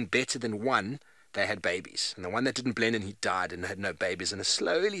blended in better than one, they had babies. And the one that didn't blend in, he died and had no babies. And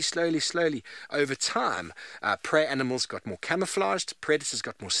slowly, over time, prey animals got more camouflaged, predators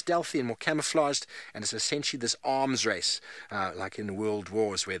got more stealthy and more camouflaged, and it's essentially this arms race, like in the world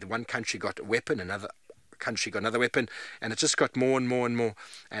wars, where the one country got a weapon, another country got another weapon, and it just got more and more and more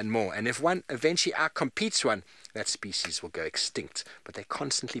and more. And if one eventually outcompetes one, that species will go extinct. But they're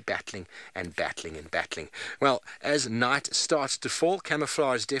constantly battling and battling and battling. Well, as night starts to fall,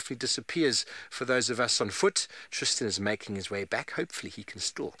 camouflage definitely disappears for those of us on foot. Tristan is making his way back. Hopefully he can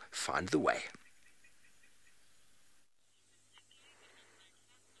still find the way.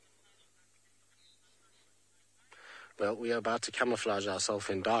 Well, we are about to camouflage ourselves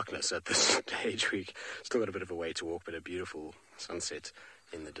in darkness at this stage. We still got a bit of a way to walk, but a beautiful sunset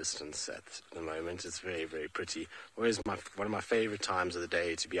in the distance at the moment. It's very, very pretty. Always one of my favorite times of the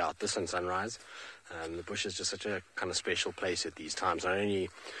day to be out, this and sunrise. The bush is just such a kind of special place at these times. Not only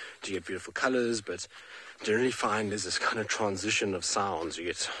do you get beautiful colors, but generally find there's this kind of transition of sounds. You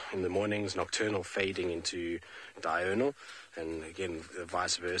get in the mornings nocturnal fading into diurnal, and again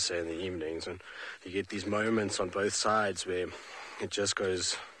vice versa in the evenings, and you get these moments on both sides where it just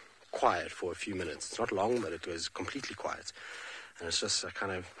goes quiet for a few minutes. It's not long, but it goes completely quiet, and it's just a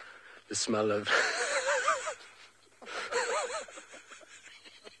kind of the smell of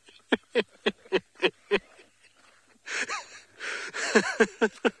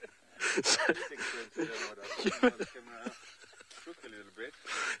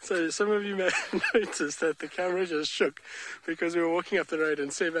So some of you may have noticed that the camera just shook because we were walking up the road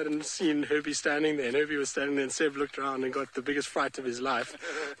and Seb hadn't seen Herbie standing there, and Herbie was standing there and Seb looked around and got the biggest fright of his life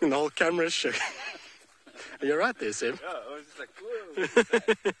and the whole camera shook. You're right there, Seb. Yeah, I was just like,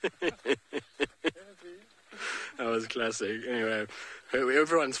 whoa. That was classic. Anyway,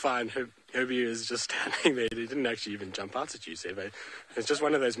 everyone's fine. Herbie is just standing there. He didn't actually even jump out at you, Seb. It's just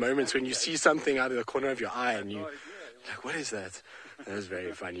one of those moments when you see something out of the corner of your eye and you're like, what is that? That was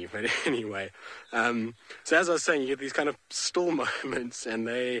very funny. But anyway, so as I was saying, you get these kind of still moments, and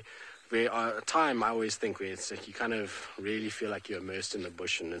they are a time I always think where it's like you kind of really feel like you're immersed in the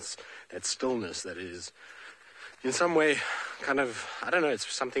bush, and it's that stillness that is in some way kind of, I don't know, it's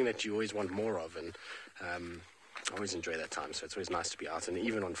something that you always want more of, and I always enjoy that time. So it's always nice to be out, and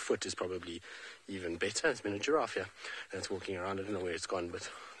even on foot is probably even better. There's been a giraffe here that's walking around. I don't know where it's gone, but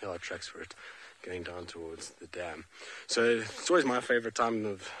there are tracks for it going down towards the dam. So it's always my favorite time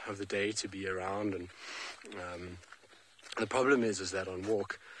of the day to be around, and the problem is that on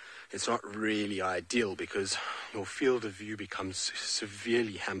walk it's not really ideal because your field of view becomes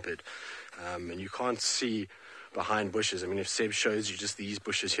severely hampered, and you can't see behind bushes. I mean, if Seb shows you just these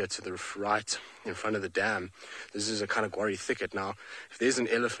bushes here to the right in front of the dam, this is a kind of quarry thicket. Now, if there's an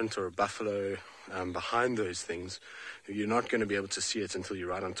elephant or a buffalo behind those things, you're not going to be able to see it until you're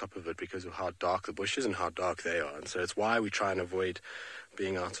right on top of it because of how dark the bush is and how dark they are. And so it's why we try and avoid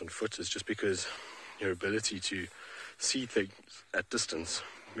being out on foot, is just because your ability to see things at distance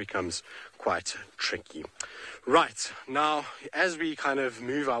becomes quite tricky. Right, now as we kind of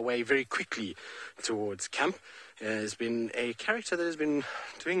move our way very quickly towards camp, there's been a character that has been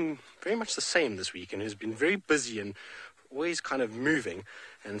doing very much the same this week and has been very busy and always kind of moving,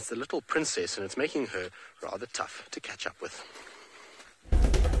 and it's the little princess, and it's making her rather tough to catch up with.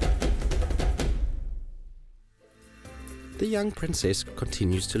 The young princess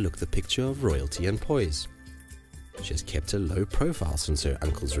continues to look the picture of royalty and poise. She has kept a low profile since her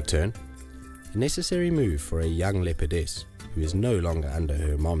uncle's return, a necessary move for a young leopardess who is no longer under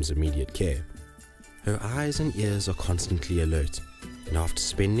her mom's immediate care. Her eyes and ears are constantly alert, and after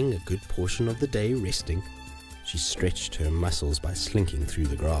spending a good portion of the day resting, she stretched her muscles by slinking through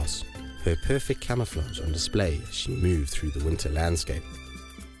the grass, her perfect camouflage on display as she moved through the winter landscape.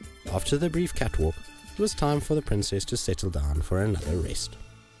 After the brief catwalk, it was time for the princess to settle down for another rest.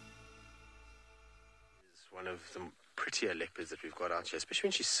 It's one of the prettier leopards that we've got out here, especially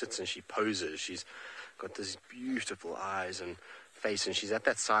when she sits and she poses. She's got these beautiful eyes and face, and she's at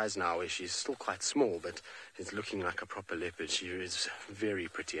that size now where she's still quite small, but is looking like a proper leopard. She is very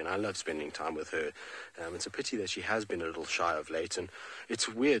pretty, and I love spending time with her. It's a pity that she has been a little shy of late, and it's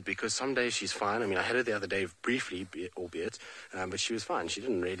weird because some days she's fine. I mean, I had her the other day briefly, albeit, but she was fine. She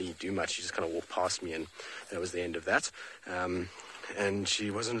didn't really do much. She just kind of walked past me, and that was the end of that. And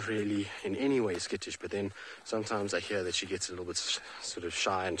she wasn't really in any way skittish, but then sometimes I hear that she gets a little bit sort of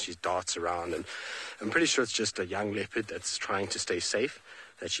shy and she darts around, and I'm pretty sure it's just a young leopard that's trying to stay safe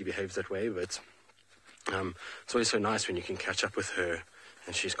that she behaves that way. But it's always so nice when you can catch up with her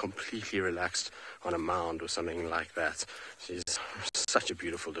and she's completely relaxed on a mound or something like that. She's such a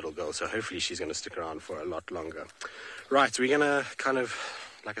beautiful little girl, so hopefully she's going to stick around for a lot longer. Right, we're going to kind of,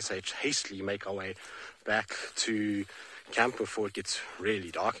 like I say, hastily make our way back to camp before it gets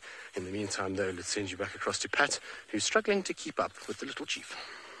really dark. In the meantime, though, let's send you back across to Pat, who's struggling to keep up with the little chief.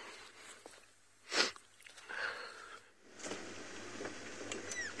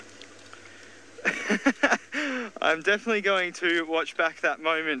 I'm definitely going to watch back that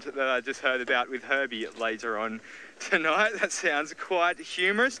moment that I just heard about with Herbie later on tonight. That sounds quite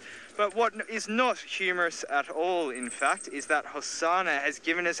humorous. But what is not humorous at all, in fact, is that Hosanna has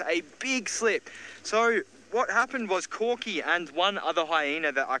given us a big slip. So what happened was Corky and one other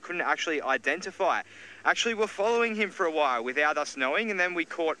hyena that I couldn't actually identify actually were following him for a while without us knowing, and then we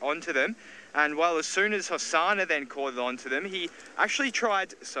caught onto them. And well, as soon as Hosanna then caught onto them, he actually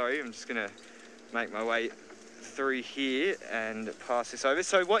tried... Sorry, I'm just going to make my way through here and pass this over.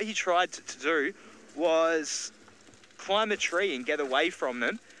 So what he tried to do was climb a tree and get away from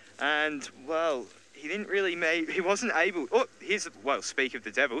them. And, well, he wasn't able... Oh, well, speak of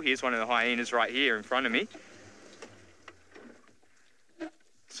the devil, here's one of the hyenas right here in front of me.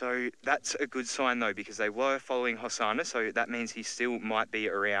 So that's a good sign, though, because they were following Hosanna, so that means he still might be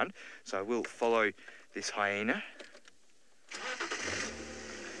around. So I will follow this hyena.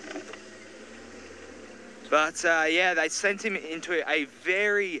 But, yeah, they sent him into a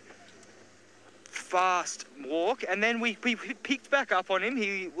very fast walk, and then we picked back up on him.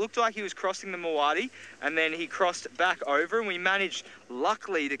 He looked like he was crossing the Mawadi, and then he crossed back over, and we managed,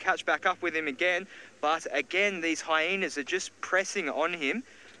 luckily, to catch back up with him again. But again, these hyenas are just pressing on him,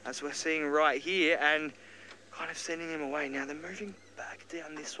 as we're seeing right here, and kind of sending him away. Now they're moving back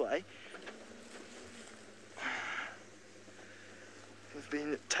down this way. We've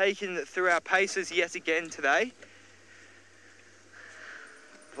been taken through our paces yet again today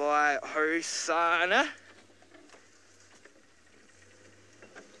by Hosanna.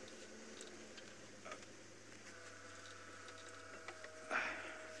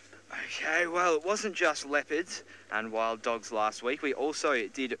 Okay, well, it wasn't just leopards and wild dogs last week. We also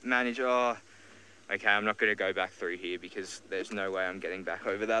did manage... Oh, okay, I'm not going to go back through here because there's no way I'm getting back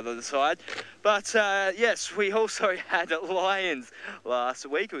over the other side. But, yes, we also had lions last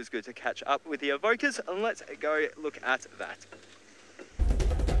week. It was good to catch up with the evokers, and let's go look at that.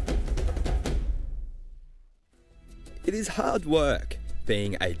 It is hard work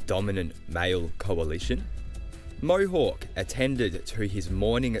being a dominant male coalition. Mohawk attended to his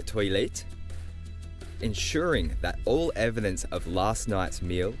morning toilet, ensuring that all evidence of last night's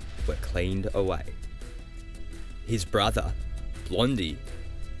meal were cleaned away. His brother, Blondie,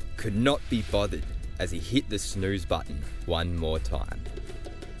 could not be bothered as he hit the snooze button one more time.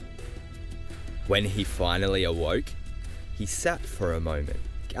 When he finally awoke, he sat for a moment,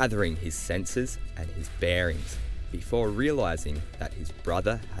 gathering his senses and his bearings before realizing that his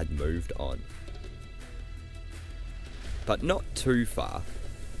brother had moved on. But not too far.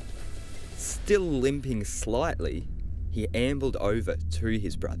 Still limping slightly, he ambled over to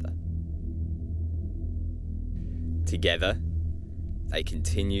his brother. Together, they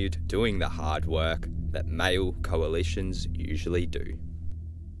continued doing the hard work that male coalitions usually do.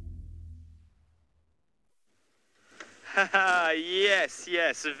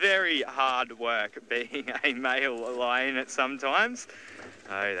 Yes, very hard work being a male lion at sometimes.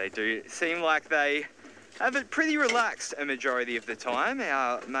 Oh, they do seem like they have it pretty relaxed a majority of the time,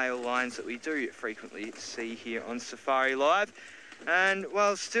 our male lions that we do frequently see here on Safari Live. And,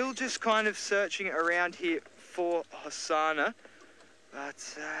 well, still just kind of searching around here for Hosanna.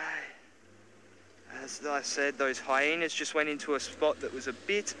 But, as I said, those hyenas just went into a spot that was a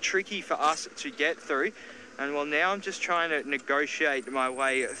bit tricky for us to get through. And well, now I'm just trying to negotiate my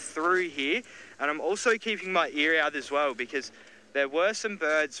way through here. And I'm also keeping my ear out as well, because there were some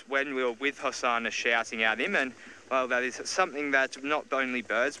birds when we were with Hosanna shouting at him. And well, that is something that not only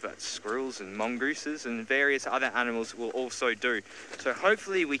birds, but squirrels and mongooses and various other animals will also do. So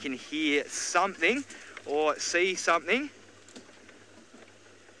hopefully we can hear something or see something.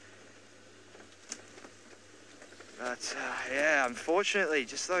 But yeah, unfortunately,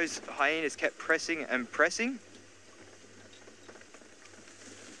 just those hyenas kept pressing and pressing.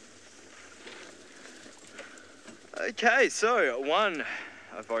 Okay, so one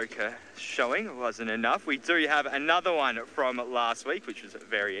evoker showing wasn't enough. We do have another one from last week, which was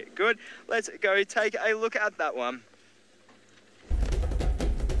very good. Let's go take a look at that one.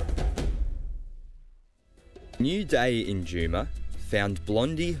 New day in Juma found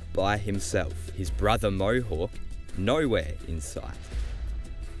Blondie by himself, his brother Mohawk nowhere in sight.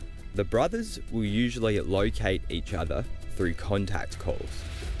 The brothers will usually locate each other through contact calls.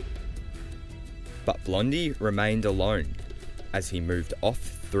 But Blondie remained alone as he moved off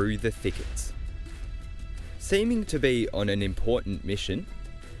through the thickets. Seeming to be on an important mission,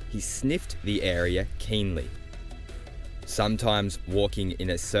 he sniffed the area keenly, sometimes walking in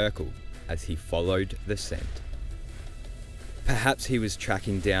a circle as he followed the scent. Perhaps he was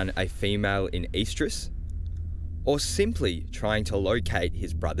tracking down a female in estrus, or simply trying to locate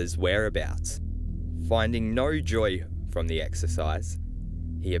his brother's whereabouts. Finding no joy from the exercise,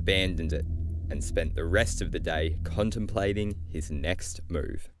 he abandoned it and spent the rest of the day contemplating his next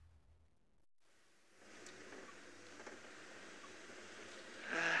move.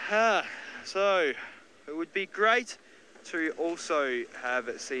 So it would be great to also have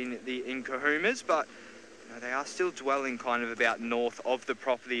seen the Inkahumas, but they are still dwelling kind of about north of the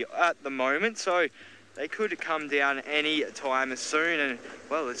property at the moment, so they could come down any time soon. And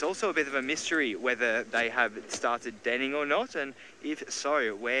well, it's also a bit of a mystery whether they have started denning or not, and if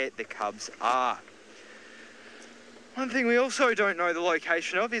so, where the cubs are. One thing we also don't know the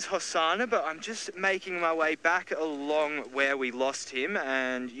location of is Hosanna, but I'm just making my way back along where we lost him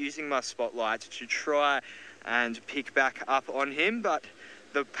and using my spotlight to try and pick back up on him. But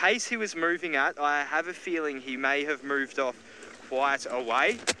the pace he was moving at, I have a feeling he may have moved off quite a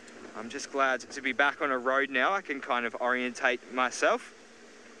way. I'm just glad to be back on a road now. I can kind of orientate myself.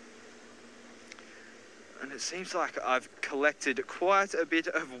 And it seems like I've collected quite a bit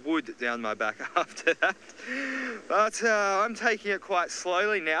of wood down my back after that. But I'm taking it quite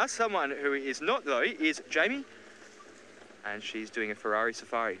slowly now. Someone who is not, though, is Jamie. And she's doing a Ferrari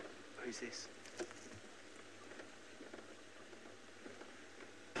safari. Who's this?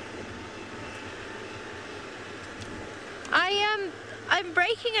 I'm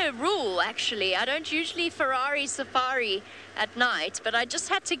breaking a rule, actually. I don't usually Ferrari safari at night, but I just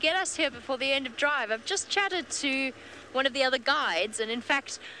had to get us here before the end of drive. I've just chatted to one of the other guides, and in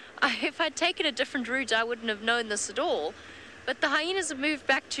fact, if I'd taken a different route, I wouldn't have known this at all. But the hyenas have moved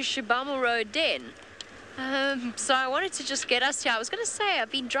back to Shibama Road Den. So I wanted to just get us here. I was going to say,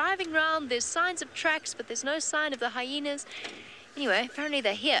 I've been driving around, there's signs of tracks, but there's no sign of the hyenas. Anyway, apparently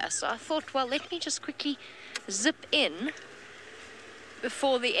they're here, so I thought, well, let me just quickly zip in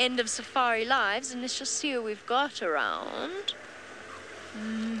before the end of Safari Lives, and let's just see who we've got around.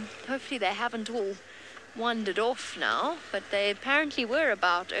 Hopefully they haven't all wandered off now, but they apparently were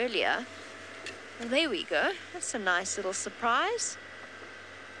about earlier. Well, there we go. That's a nice little surprise.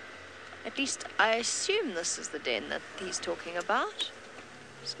 At least I assume this is the den that he's talking about.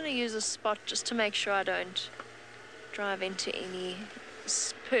 I'm just going to use a spot just to make sure I don't drive into any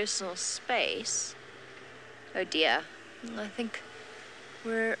personal space. Oh dear, I think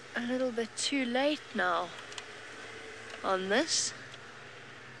we're a little bit too late now on this.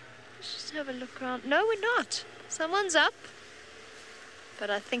 Let's just have a look around. No, we're not. Someone's up. But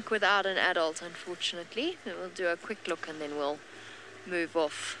I think without an adult, unfortunately. Then we'll do a quick look and then we'll move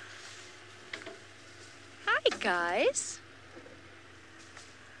off. Hi, guys.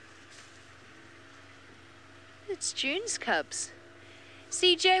 It's June's cubs.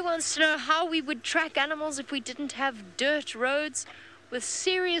 CJ wants to know how we would track animals if we didn't have dirt roads with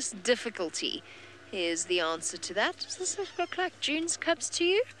serious difficulty. Here's the answer to that. Does this look like June's cubs to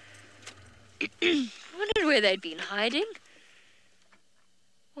you? I wondered where they'd been hiding.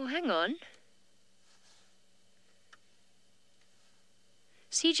 Oh, hang on.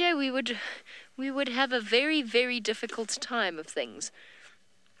 CJ, we would have a very, very difficult time of things.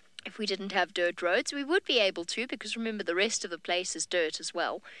 If we didn't have dirt roads, we would be able to, because remember, the rest of the place is dirt as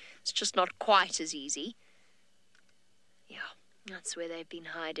well. It's just not quite as easy. Yeah, that's where they've been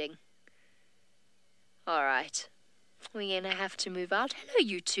hiding. All right. We're going to have to move out. Hello,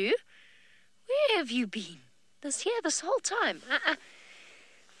 you two. Where have you been? This whole time.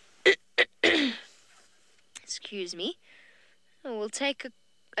 Excuse me. Oh, we'll take a...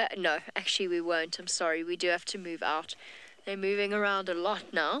 no, actually we won't. I'm sorry. We do have to move out. They're moving around a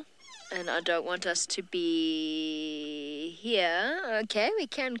lot now. And I don't want us to be here. Okay, we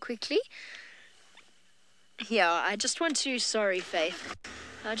can quickly. Yeah, I just want to... Sorry, Faith.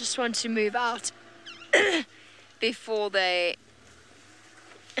 I just want to move out before they...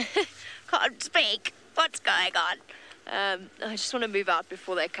 Can't speak. What's going on? I just want to move out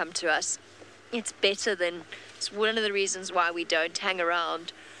before they come to us. It's better than... It's one of the reasons why we don't hang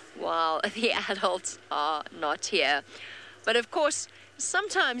around while the adults are not here. But of course,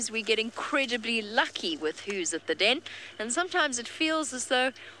 sometimes we get incredibly lucky with who's at the den, and sometimes it feels as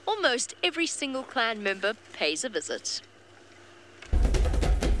though almost every single clan member pays a visit.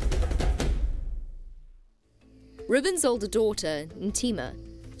 Ribbon's older daughter, Ntima,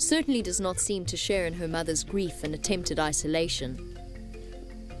 certainly does not seem to share in her mother's grief and attempted isolation.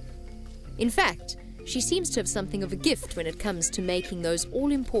 In fact, she seems to have something of a gift when it comes to making those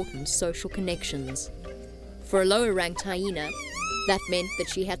all-important social connections. For a lower-ranked hyena, that meant that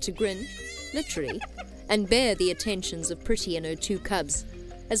she had to grin, literally, and bear the attentions of Pretty and her 2 cubs,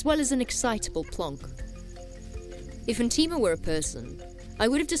 as well as an excitable Plonk. If Ntima were a person, I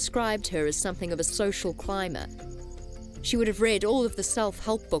would have described her as something of a social climber. She would have read all of the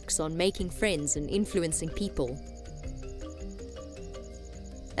self-help books on making friends and influencing people.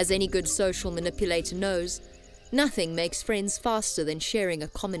 As any good social manipulator knows, nothing makes friends faster than sharing a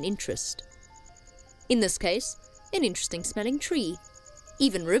common interest. In this case, an interesting-smelling tree.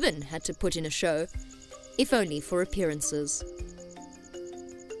 Even Ribbon had to put in a show, if only for appearances.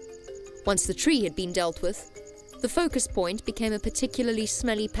 Once the tree had been dealt with, the focus point became a particularly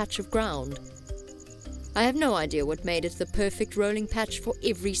smelly patch of ground. I have no idea what made it the perfect rolling patch for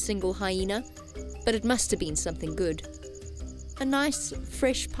every single hyena, but it must have been something good. A nice,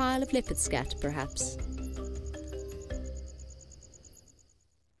 fresh pile of leopard scat, perhaps.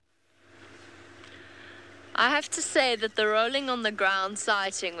 I have to say that the rolling on the ground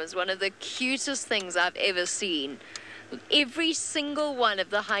sighting was one of the cutest things I've ever seen. Every single one of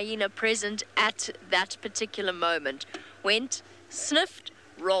the hyena present at that particular moment went, sniffed,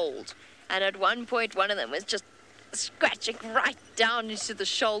 rolled. And at one point, one of them was just scratching right down into the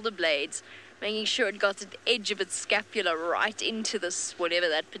shoulder blades, making sure it got the edge of its scapula right into this, whatever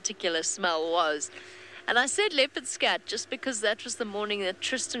that particular smell was. And I said leopard scat just because that was the morning that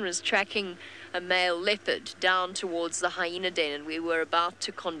Tristan was tracking a male leopard down towards the hyena den, and we were about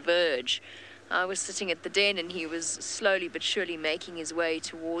to converge. I was sitting at the den and he was slowly but surely making his way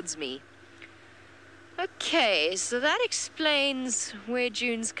towards me. Okay, so that explains where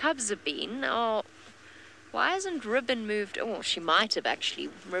June's cubs have been. Oh, why hasn't Ribbon moved? Oh, she might have actually.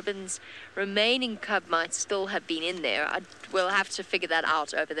 Ribbon's remaining cub might still have been in there. We'll have to figure that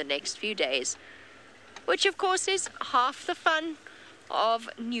out over the next few days. Which, of course, is half the fun of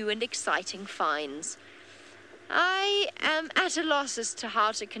new and exciting finds. I am at a loss as to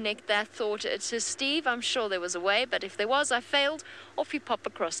how to connect that thought to Steve. I'm sure there was a way, but if there was, I failed. Off you pop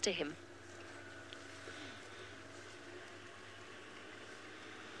across to him.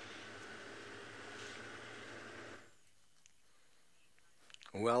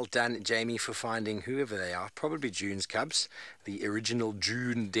 Well done, Jamie, for finding whoever they are. Probably June's cubs, the original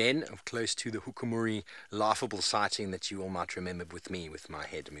June den, close to the Hukumuri laughable sighting that you all might remember with me, with my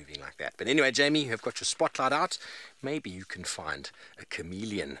head moving like that. But anyway, Jamie, you have got your spotlight out. Maybe you can find a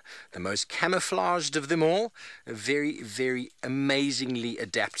chameleon, the most camouflaged of them all, a very, very amazingly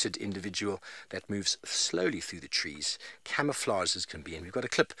adapted individual that moves slowly through the trees, camouflaged as can be. And we've got a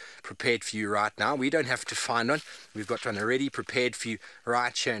clip prepared for you right now. We don't have to find one. We've got one already prepared for you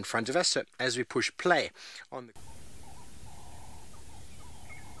right here in front of us. So as we push play on the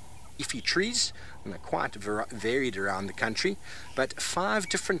leafy trees, and they're quite varied around the country, but 5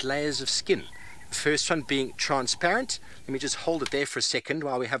 different layers of skin. The first one being transparent. Let me just hold it there for a second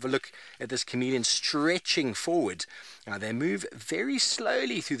while we have a look at this chameleon stretching forward. Now they move very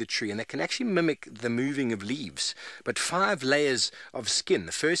slowly through the tree and they can actually mimic the moving of leaves. But 5 layers of skin.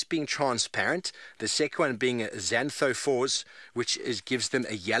 The first being transparent, the second one being a xanthophores, which gives them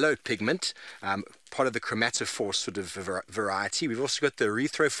a yellow pigment. part of the chromatophore sort of variety. We've also got the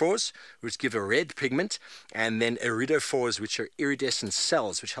erythrophores, which give a red pigment, and then iridophores, which are iridescent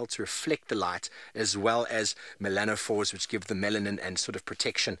cells, which help to reflect the light, as well as melanophores, which give the melanin and sort of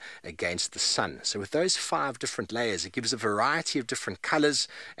protection against the sun. So with those 5 different layers, it gives a variety of different colors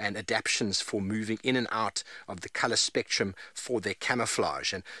and adaptations for moving in and out of the color spectrum for their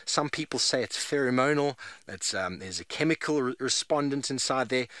camouflage. And some people say it's pheromonal, there's a chemical respondent inside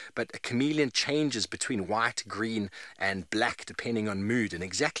there, but a chameleon changes between white, green, and black depending on mood. And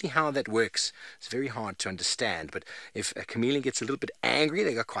exactly how that works is very hard to understand. But if a chameleon gets a little bit angry,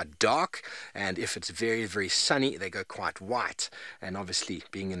 they go quite dark, and if it's very, very sunny, they go quite white. And obviously,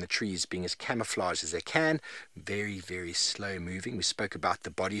 being in the trees, being as camouflaged as they can, very, very slow moving. We spoke about the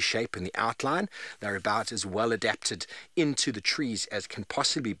body shape and the outline. They're about as well adapted into the trees as can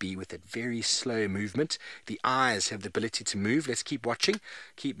possibly be with that very slow movement. The eyes have the ability to move. Let's keep watching,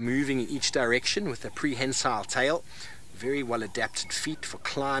 keep moving in each direction with a prehensile tail. Very well adapted feet for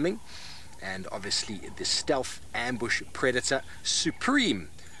climbing, and obviously the stealth ambush predator supreme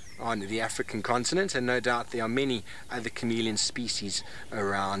on the African continent, and no doubt there are many other chameleon species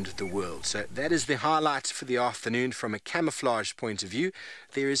around the world. So that is the highlight for the afternoon from a camouflage point of view.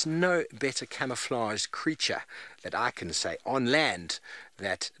 There is no better camouflaged creature that I can say on land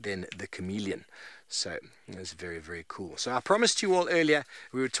than the chameleon. So it's very, very cool. So I promised you all earlier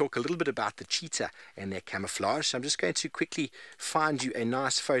we would talk a little bit about the cheetah and their camouflage. So I'm just going to quickly find you a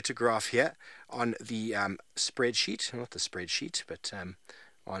nice photograph here on the spreadsheet, not the spreadsheet, but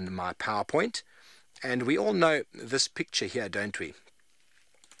on my PowerPoint. And we all know this picture here, don't we?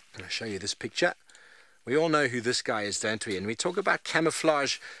 I'll show you this picture. We all know who this guy is, don't we? And we talk about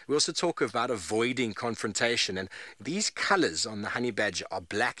camouflage. We also talk about avoiding confrontation. And these colors on the honey badger are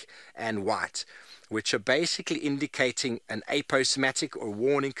black and white, which are basically indicating an aposematic or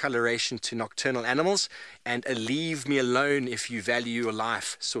warning coloration to nocturnal animals, and a leave me alone if you value your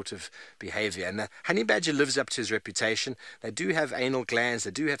life sort of behavior. And the honey badger lives up to his reputation. They do have anal glands,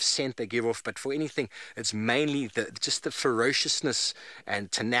 they do have scent they give off, but for anything, it's mainly just the ferociousness and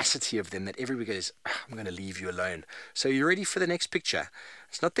tenacity of them that everybody goes, I'm going to leave you alone. So you ready for the next picture?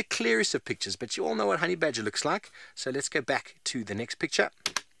 It's not the clearest of pictures, but you all know what honey badger looks like. So let's go back to the next picture.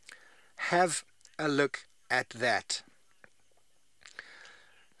 Have a look at that.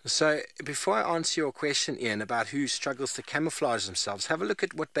 So before I answer your question, Ian, about who struggles to camouflage themselves, have a look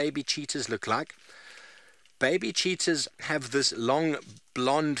at what baby cheetahs look like. Baby cheetahs have this long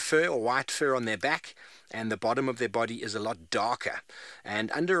blonde fur or white fur on their back, and the bottom of their body is a lot darker.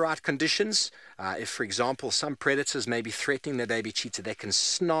 And under right conditions, if, for example, some predators may be threatening their baby cheetah, they can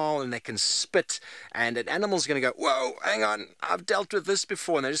snarl and they can spit, and an animal's going to go, whoa, hang on, I've dealt with this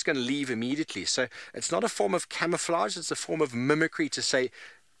before, and they're just going to leave immediately. So it's not a form of camouflage, it's a form of mimicry to say,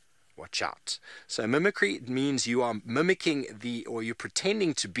 watch out. So mimicry means you are mimicking or you're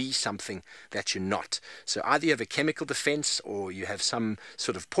pretending to be something that you're not. So either you have a chemical defense, or you have some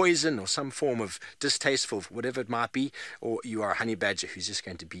sort of poison or some form of distasteful, whatever it might be, or you are a honey badger who's just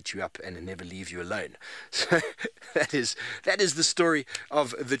going to beat you up and never leave you alone. So that is the story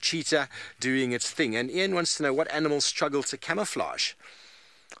of the cheetah doing its thing. And Ian wants to know what animals struggle to camouflage.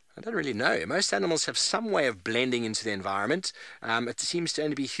 I don't really know. Most animals have some way of blending into the environment. It seems to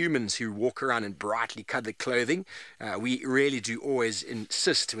only be humans who walk around in brightly coloured clothing. We really do always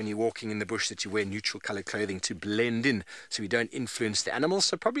insist when you're walking in the bush that you wear neutral coloured clothing to blend in so we don't influence the animals.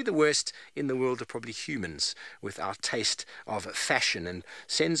 So probably the worst in the world are probably humans with our taste of fashion. And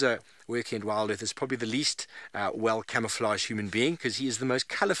Senzo, working at Wild Earth, is probably the least well camouflaged human being, because he is the most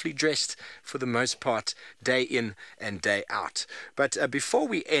colourfully dressed for the most part, day in and day out. But before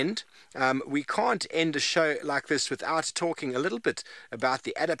we end, we can't end a show like this without talking a little bit about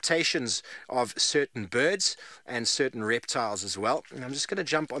the adaptations of certain birds and certain reptiles as well. And I'm just going to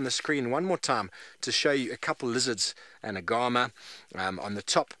jump on the screen one more time to show you a couple lizards and a gama. On the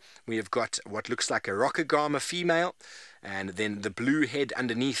top, we have got what looks like a rock agama female, and then the blue head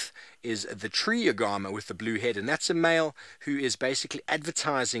underneath is the tree agama with the blue head, and that's a male who is basically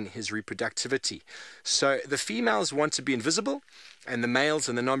advertising his reproductivity. So the females want to be invisible, and the males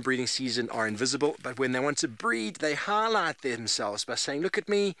in the non-breeding season are invisible, but when they want to breed, they highlight themselves by saying, look at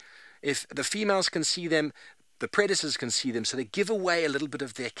me. If the females can see them, the predators can see them, so they give away a little bit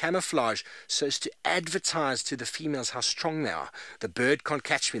of their camouflage so as to advertise to the females how strong they are. The bird can't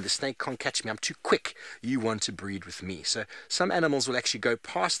catch me, the snake can't catch me, I'm too quick, you want to breed with me. So some animals will actually go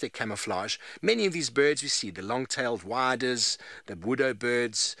past their camouflage. Many of these birds we see, the long-tailed widers, the widow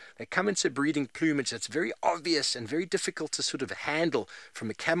birds, they come into breeding plumage that's very obvious and very difficult to sort of handle from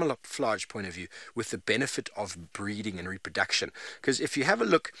a camouflage point of view, with the benefit of breeding and reproduction. Because if you have a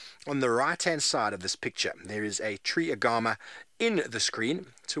look on the right-hand side of this picture, there is a tree agama in the screen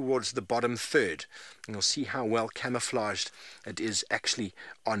towards the bottom third. And you'll see how well camouflaged it is actually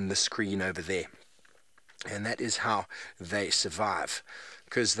on the screen over there. And that is how they survive.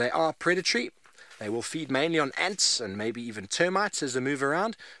 Because they are predatory. They will feed mainly on ants and maybe even termites as they move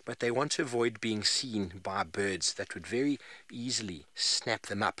around, but they want to avoid being seen by birds that would very easily snap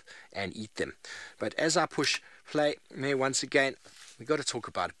them up and eat them. But as I push play there once again, we've got to talk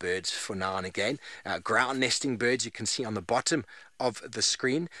about birds for now and again. Ground nesting birds you can see on the bottom of the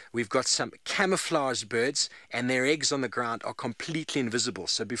screen. We've got some camouflaged birds, and their eggs on the ground are completely invisible.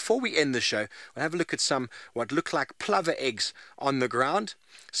 So before we end the show, we'll have a look at some what look like plover eggs on the ground,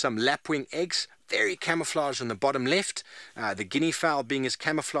 some lapwing eggs, very camouflaged on the bottom left. The guinea fowl being as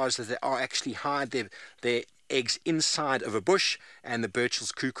camouflaged as they are, actually hide their eggs inside of a bush, and the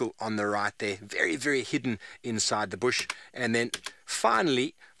Burchell's cuckoo on the right there, very, very hidden inside the bush. And then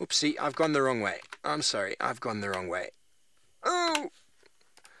finally, oopsie, I've gone the wrong way. I'm sorry, I've gone the wrong way. Oh,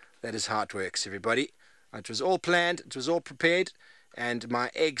 that is how it works, everybody. It was all planned, it was all prepared, and my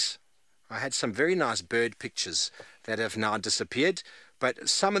eggs, I had some very nice bird pictures that have now disappeared, but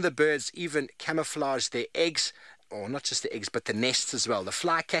some of the birds even camouflage their eggs, or not just the eggs, but the nests as well. The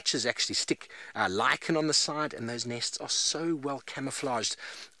flycatchers actually stick lichen on the side, and those nests are so well camouflaged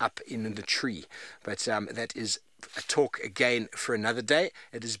up in the tree. But that is a talk again for another day.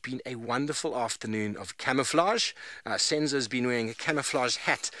 It has been a wonderful afternoon of camouflage. Senzo's been wearing a camouflage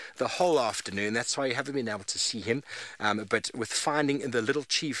hat the whole afternoon. That's why you haven't been able to see him. But with finding the little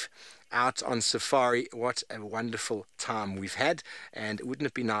chief out on safari, what a wonderful time we've had. And wouldn't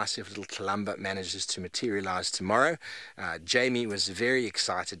it be nice if little Columba manages to materialize tomorrow? Jamie was very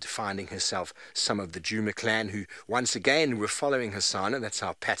excited finding herself some of the Djuma clan, who once again were following Hasana. That's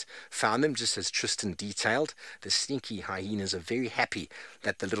how Pat found them, just as Tristan detailed. The sneaky hyenas are very happy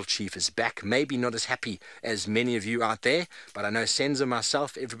that the little chief is back. Maybe not as happy as many of you out there, but I know Senzo,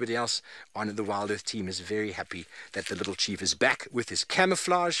 myself, everybody else on the Wild Earth team is very happy that the little chief is back with his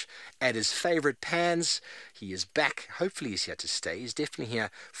camouflage at his favorite pans. He is back. Hopefully he's here to stay. He's definitely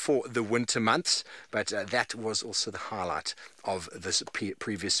here for the winter months, but that was also the highlight of this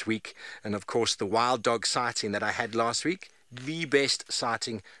previous week. And of course the wild dog sighting that I had last week, the best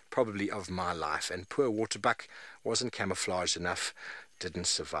sighting probably of my life. And poor waterbuck wasn't camouflaged enough, didn't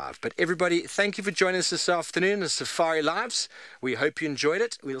survive. But everybody, thank you for joining us this afternoon on Safari Lives. We hope you enjoyed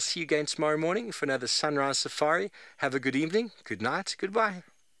it. We'll see you again tomorrow morning for another sunrise safari. Have a good evening, good night, goodbye.